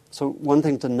 So one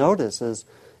thing to notice is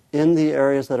in the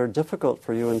areas that are difficult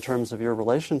for you in terms of your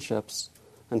relationships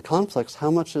and conflicts, how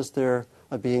much is there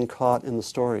of being caught in the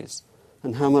stories?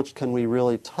 And how much can we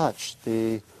really touch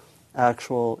the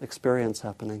actual experience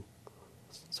happening?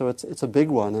 So it's a big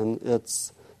one, and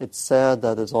it's sad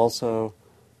that it also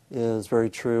is very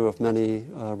true of many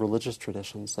religious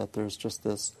traditions, that there's just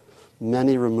this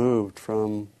many removed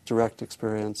from direct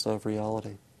experience of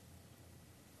reality.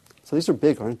 So these are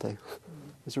big, aren't they?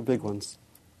 These are big ones.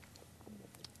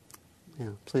 Yeah,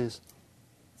 please.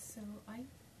 So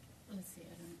let's see,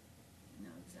 I don't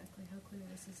know exactly how clear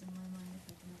this is in my mind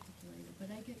if I can articulate it,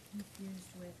 but I get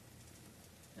confused with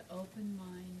the open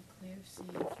mind,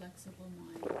 clear-seeing, flexible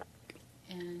mind,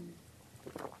 and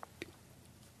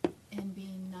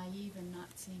being naive and not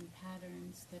seeing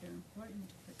patterns that are important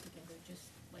to put together, just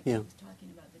like I was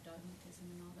talking about the dogmatism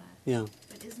and all that. Yeah.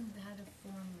 But isn't that a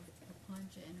form of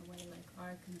Papanca in a way, like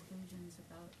our conclusions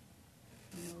about,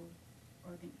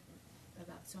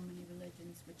 about so many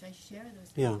religions, which I share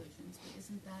those conclusions, but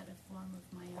isn't that a form of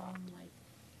my own, like,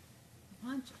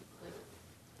 Papanca?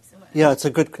 Yeah, it's a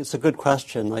good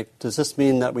question. Like, does this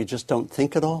mean that we just don't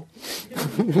think at all?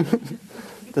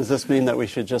 Does this mean that we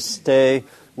should just stay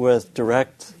with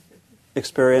direct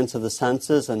experience of the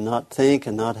senses and not think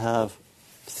and not have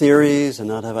theories and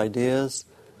not have ideas?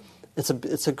 It's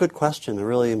a good question, a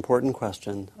really important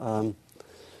question.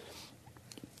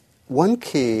 One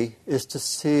key is to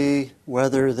see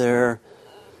whether there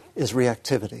is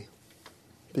reactivity,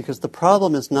 because the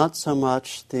problem is not so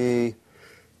much the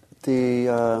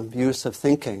use of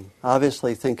thinking.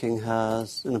 Obviously, thinking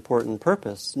has an important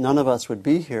purpose. None of us would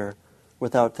be here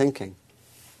without thinking.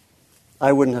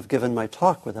 I wouldn't have given my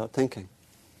talk without thinking.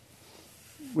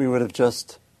 We would have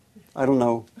just, I don't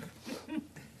know,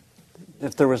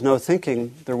 if there was no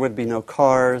thinking, there would be no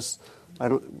cars.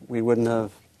 We wouldn't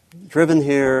have driven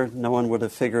here. No one would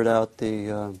have figured out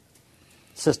the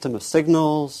system of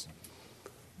signals.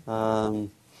 I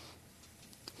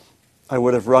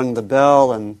would have rung the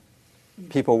bell and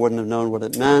people wouldn't have known what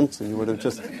it meant, and you would have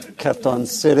just kept on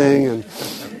sitting, and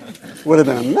it would have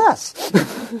been a mess.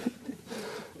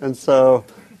 And so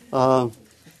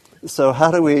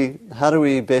how do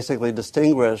we basically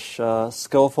distinguish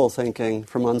skillful thinking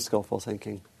from unskillful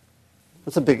thinking?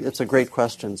 It's a great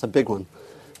question. It's a big one.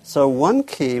 So one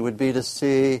key would be to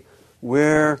see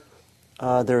where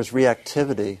there's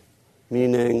reactivity,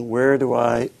 meaning where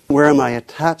am I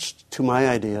attached to my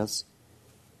ideas,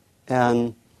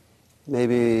 and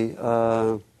maybe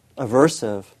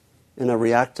aversive in a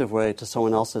reactive way to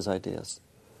someone else's ideas.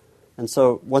 And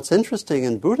so what's interesting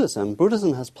in Buddhism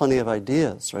has plenty of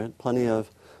ideas, right? Plenty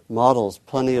of models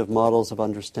of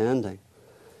understanding.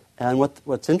 And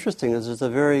what's interesting is there's a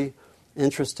very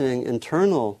interesting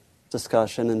internal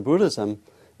discussion in Buddhism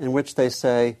in which they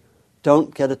say,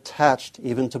 don't get attached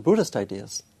even to Buddhist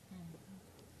ideas.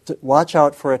 Watch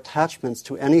out for attachments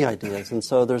to any ideas. And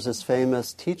so there's this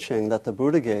famous teaching that the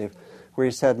Buddha gave where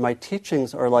he said, my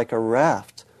teachings are like a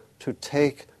raft to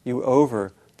take you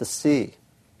over the sea.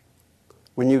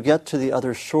 When you get to the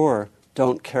other shore,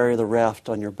 don't carry the raft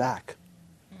on your back.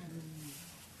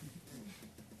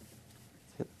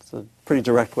 It's a pretty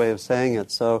direct way of saying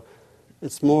it. So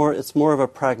it's more of a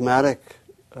pragmatic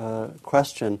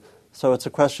question. So it's a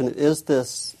question, is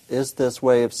this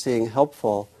way of seeing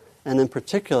helpful? And in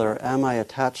particular, am I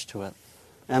attached to it?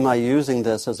 Am I using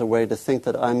this as a way to think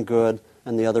that I'm good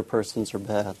and the other persons are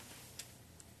bad?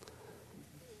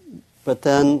 But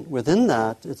then within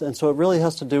that, and so it really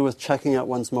has to do with checking out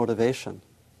one's motivation.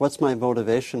 What's my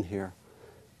motivation here?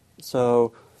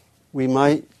 So we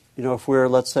might, if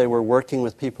let's say we're working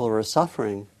with people who are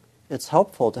suffering, it's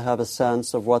helpful to have a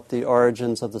sense of what the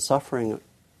origins of the suffering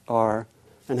are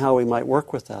and how we might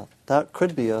work with that. That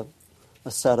could be a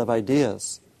set of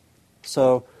ideas.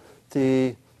 So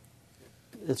it's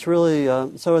really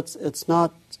it's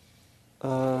not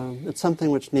it's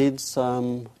something which needs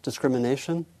some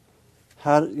discrimination.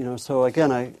 So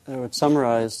again, I would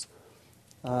summarize.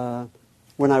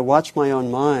 When I watch my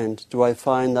own mind, do I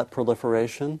find that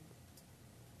proliferation?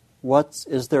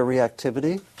 Is there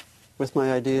reactivity with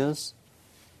my ideas?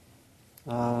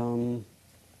 Am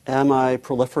I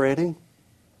proliferating?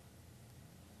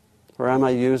 Or am I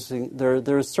using...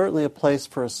 There is certainly a place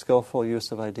for a skillful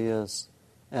use of ideas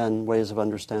and ways of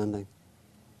understanding.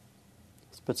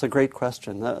 But it's a great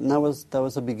question. That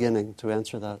was a beginning to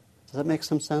answer that. Does that make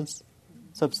some sense?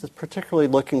 So it's particularly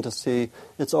looking to see...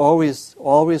 It's always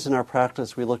in our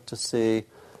practice we look to see,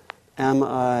 am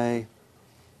I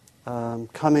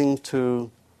coming to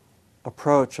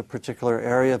approach a particular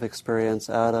area of experience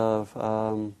out of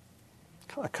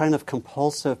a kind of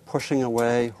compulsive pushing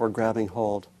away or grabbing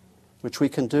hold, which we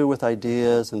can do with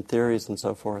ideas and theories and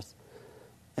so forth.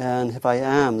 And if I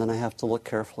am, then I have to look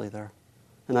carefully there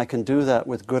And I can do that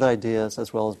with good ideas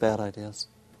as well as bad ideas.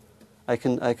 I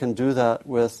can do that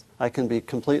with, I can be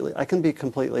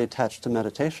completely attached to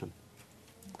meditation.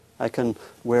 I can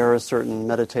wear a certain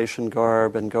meditation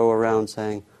garb and go around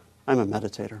saying, I'm a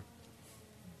meditator.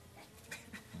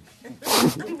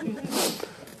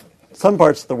 Some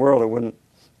parts of the world it wouldn't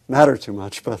matter too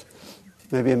much, but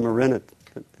maybe in Marin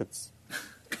it's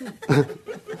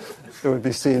it would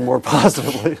be seen more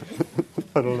positively.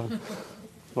 I don't know.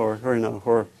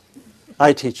 Or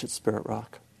I teach at Spirit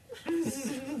Rock.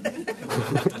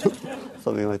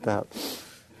 Something like that.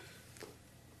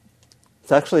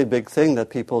 It's actually a big thing that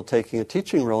people taking a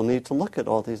teaching role need to look at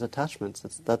all these attachments.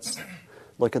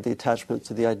 Look at the attachment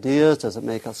to the ideas. Does it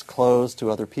make us close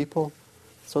to other people?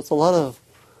 So it's a lot of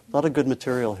good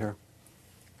material here.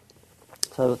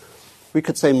 So we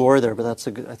could say more there, but I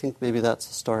think maybe that's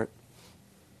a start.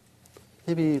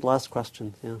 Maybe last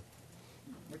question, yeah.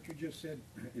 What you just said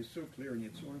is so clear, and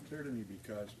it's so unclear to me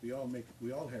because we all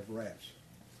have rafts,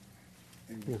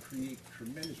 and we create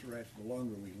tremendous rafts the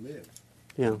longer we live.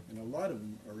 Yeah. And a lot of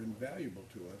them are invaluable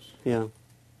to us. Yeah. And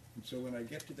so when I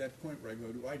get to that point where I go,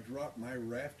 do I drop my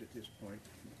raft at this point?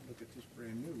 Look at this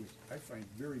brand new. I find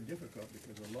very difficult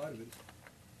because a lot of it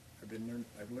I've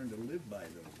learned to live by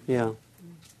those. Yeah.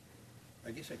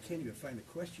 I guess I can't even find a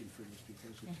question for this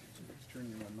because it's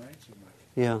turning my mind so much.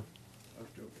 Yeah.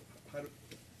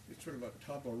 It's sort of a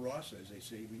tabula rasa, as they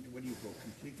say. What do you go,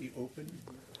 completely open?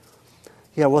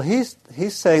 Yeah, well, he's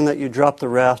saying that you drop the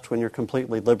raft when you're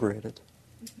completely liberated.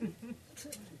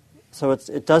 So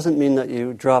it doesn't mean that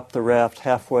you drop the raft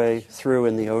halfway through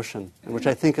in the ocean, which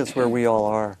I think is where we all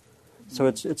are. So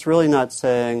it's really not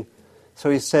saying... So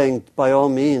he's saying, by all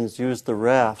means, use the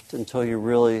raft until you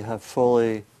really have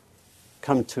fully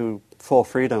come to full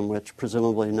freedom, which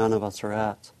presumably none of us are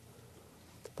at.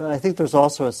 But I think there's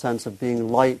also a sense of being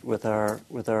light with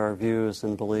our views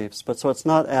and beliefs. But so it's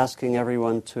not asking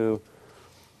everyone to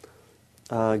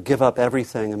give up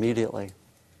everything immediately.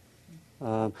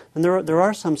 And there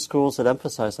are some schools that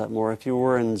emphasize that more. If you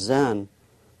were in Zen,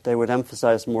 they would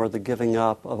emphasize more the giving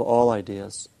up of all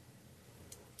ideas.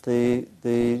 The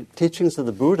teachings of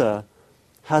the Buddha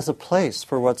has a place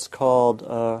for what's called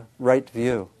right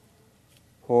view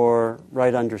or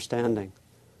right understanding.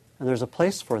 And there's a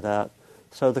place for that.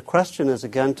 So the question is,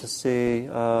 again, to see,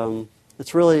 I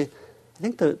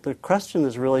think the question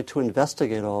is really to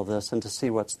investigate all this and to see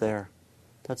what's there.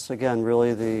 That's, again,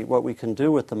 really what we can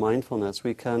do with the mindfulness.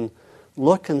 We can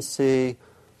look and see,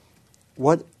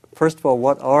 first of all,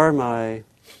 what are my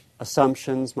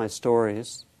assumptions, my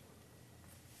stories?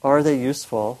 Are they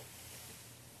useful?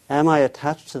 Am I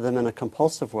attached to them in a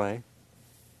compulsive Where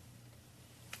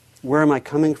am I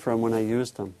coming from when I use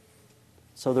them?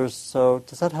 So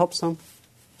does that help some?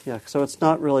 Yeah, so it's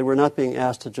not really, we're not being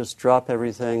asked to just drop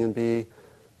everything and be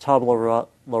tabula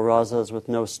rasas with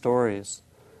no stories.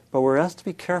 But we're asked to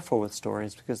be careful with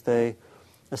stories because they,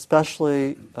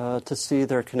 especially to see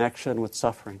their connection with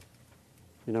suffering.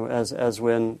 You know, as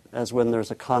when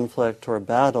there's a conflict or a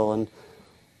battle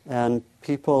and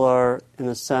people are, in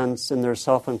a sense, in their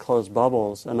self-enclosed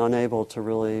bubbles and unable to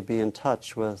really be in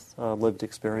touch with lived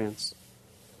experience.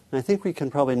 And I think we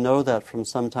can probably know that from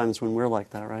sometimes when we're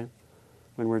like that, right?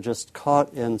 When we're just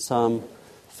caught in some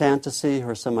fantasy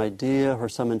or some idea or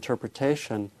some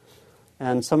interpretation.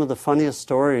 And some of the funniest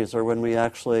stories are when we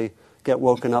actually get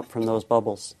woken up from those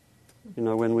bubbles. You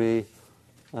know, when we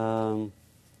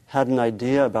had an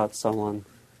idea about someone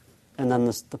and then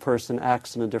the person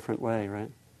acts in a different way,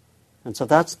 right? And so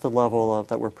that's the level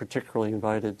that we're particularly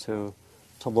invited to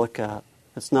look at.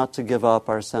 It's not to give up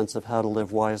our sense of how to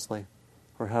live wisely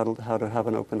or how to have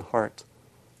an open heart,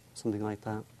 something like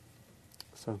that.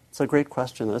 So it's a great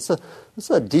question. It's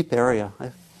a deep area.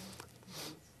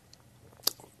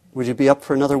 Would you be up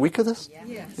for another week of this?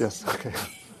 Yes. Yes. Okay.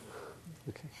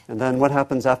 And then what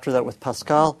happens after that with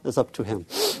Pascal is up to him.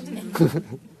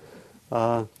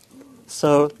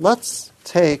 So let's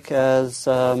take as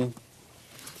a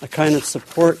kind of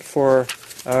support for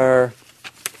our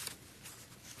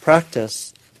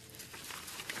practice.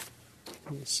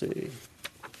 Let's see.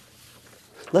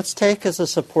 Let's take as a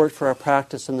support for our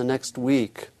practice in the next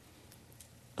week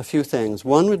a few things.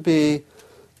 One would be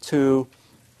to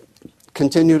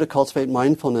continue to cultivate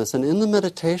mindfulness. And in the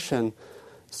meditation,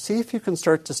 see if you can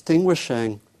start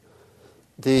distinguishing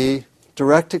the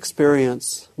direct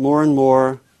experience more and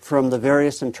more from the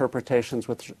various interpretations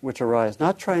which arise.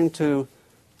 Not trying to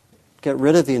get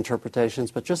rid of the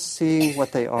interpretations, but just seeing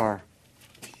what they are.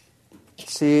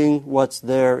 Seeing what's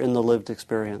there in the lived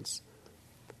experience.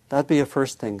 That'd be a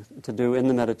first thing to do in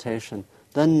the meditation.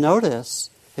 Then notice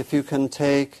if you can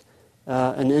take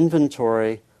an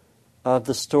inventory of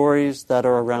the stories that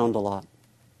are around a lot.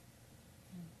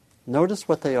 Notice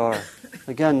what they are.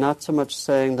 Again, not so much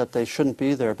saying that they shouldn't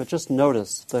be there, but just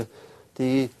notice.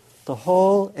 The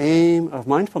whole aim of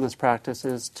mindfulness practice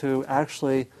is to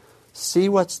actually see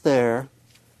what's there,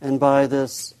 and by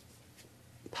this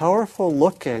powerful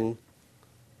looking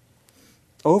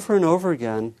over and over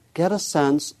again, get a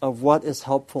sense of what is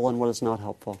helpful and what is not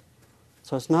helpful.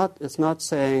 So it's not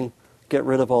saying get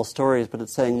rid of all stories, but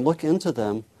it's saying look into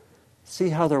them, see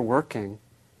how they're working,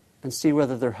 and see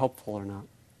whether they're helpful or not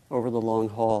over the long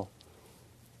haul.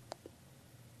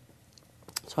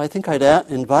 So I think I'd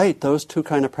invite those two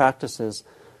kind of practices.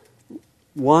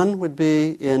 One would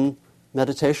be in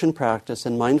meditation practice,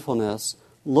 in mindfulness,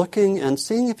 looking and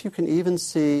seeing if you can even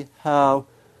see how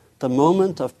the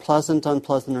moment of pleasant,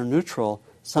 unpleasant, or neutral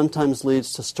sometimes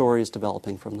leads to stories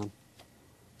developing from them.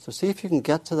 So see if you can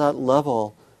get to that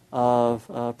level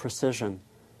of precision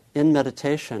in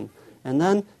meditation, and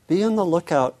then be on the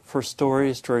lookout for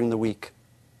stories during the week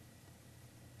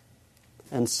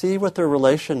and see what their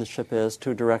relationship is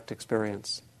to direct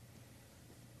experience.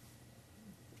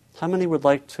 How many would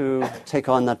like to take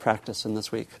on that practice in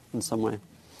this week in some way?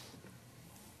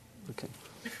 Okay.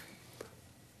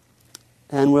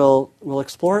 And we'll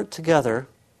explore it together,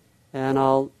 and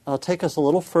I'll take us a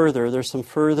little further. There's some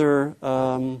further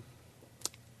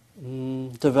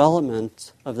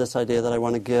development of this idea that I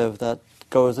want to give that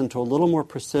goes into a little more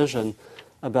precision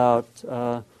about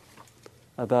the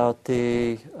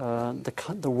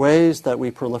ways that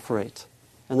we proliferate.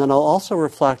 And then I'll also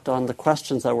reflect on the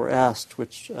questions that were asked,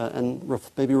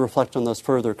 maybe reflect on those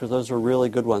further, because those are really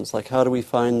good ones. Like, how do we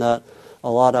find that a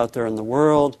lot out there in the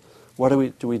world? What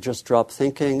do we just drop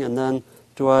thinking? And then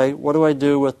what do I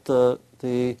do with the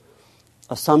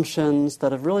assumptions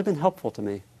that have really been helpful to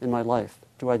me in my life?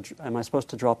 Am I supposed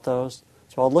to drop those?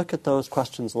 So I'll look at those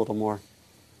questions a little more.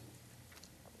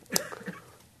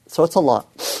 So it's a lot.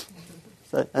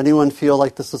 Does anyone feel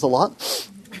like this is a lot?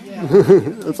 Yeah.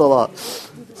 It's a lot.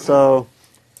 So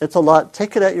it's a lot.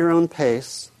 Take it at your own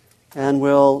pace, and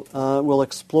we'll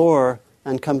explore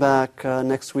and come back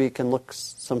next week and look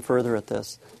some further at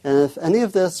this. And if any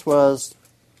of this was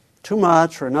too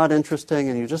much or not interesting,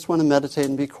 and you just want to meditate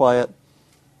and be quiet,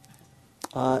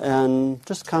 and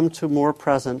just come to more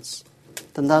presence,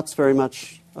 then that's very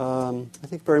much, I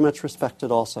think, very much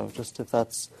respected also, just if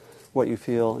that's what you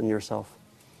feel in yourself.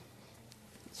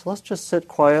 So let's just sit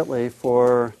quietly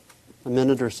for a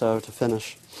minute or so to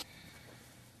finish.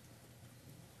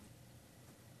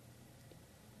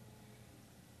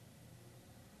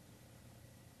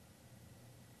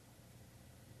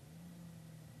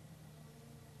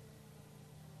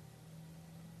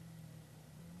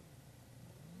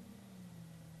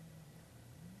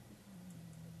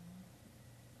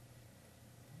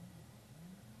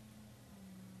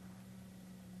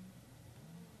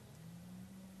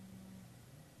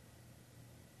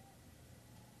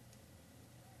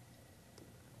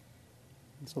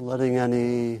 So letting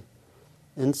any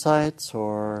insights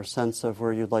or sense of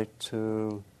where you'd like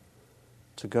to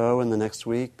go in the next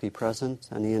week be present,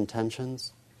 any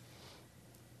intentions.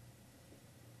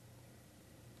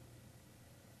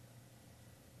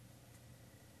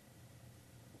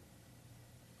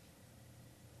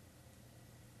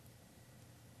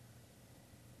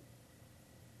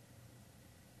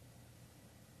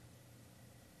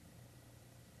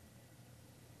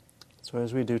 So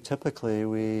as we do typically,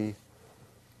 we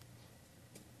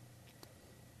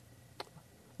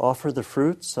offer the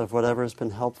fruits of whatever has been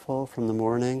helpful from the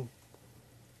morning.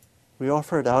 We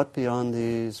offer it out beyond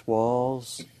these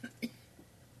walls,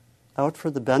 out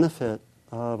for the benefit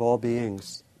of all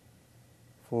beings,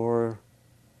 for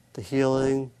the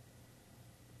healing,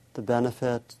 the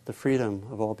benefit, the freedom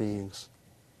of all beings.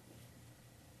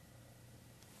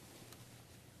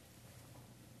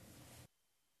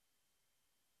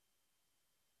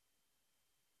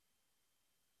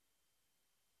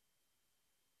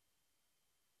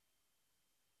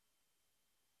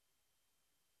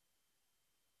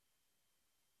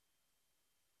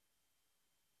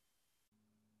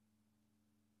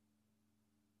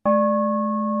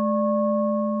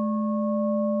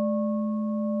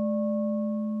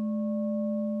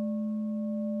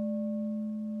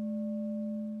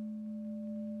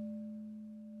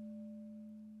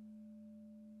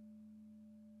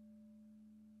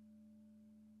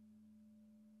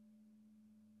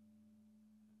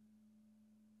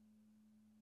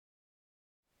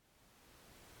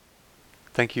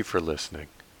 Thank you for listening.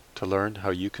 To learn how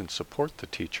you can support the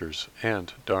teachers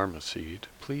and Dharma Seed,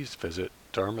 please visit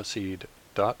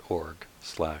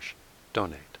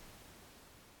dharmaseed.org/donate.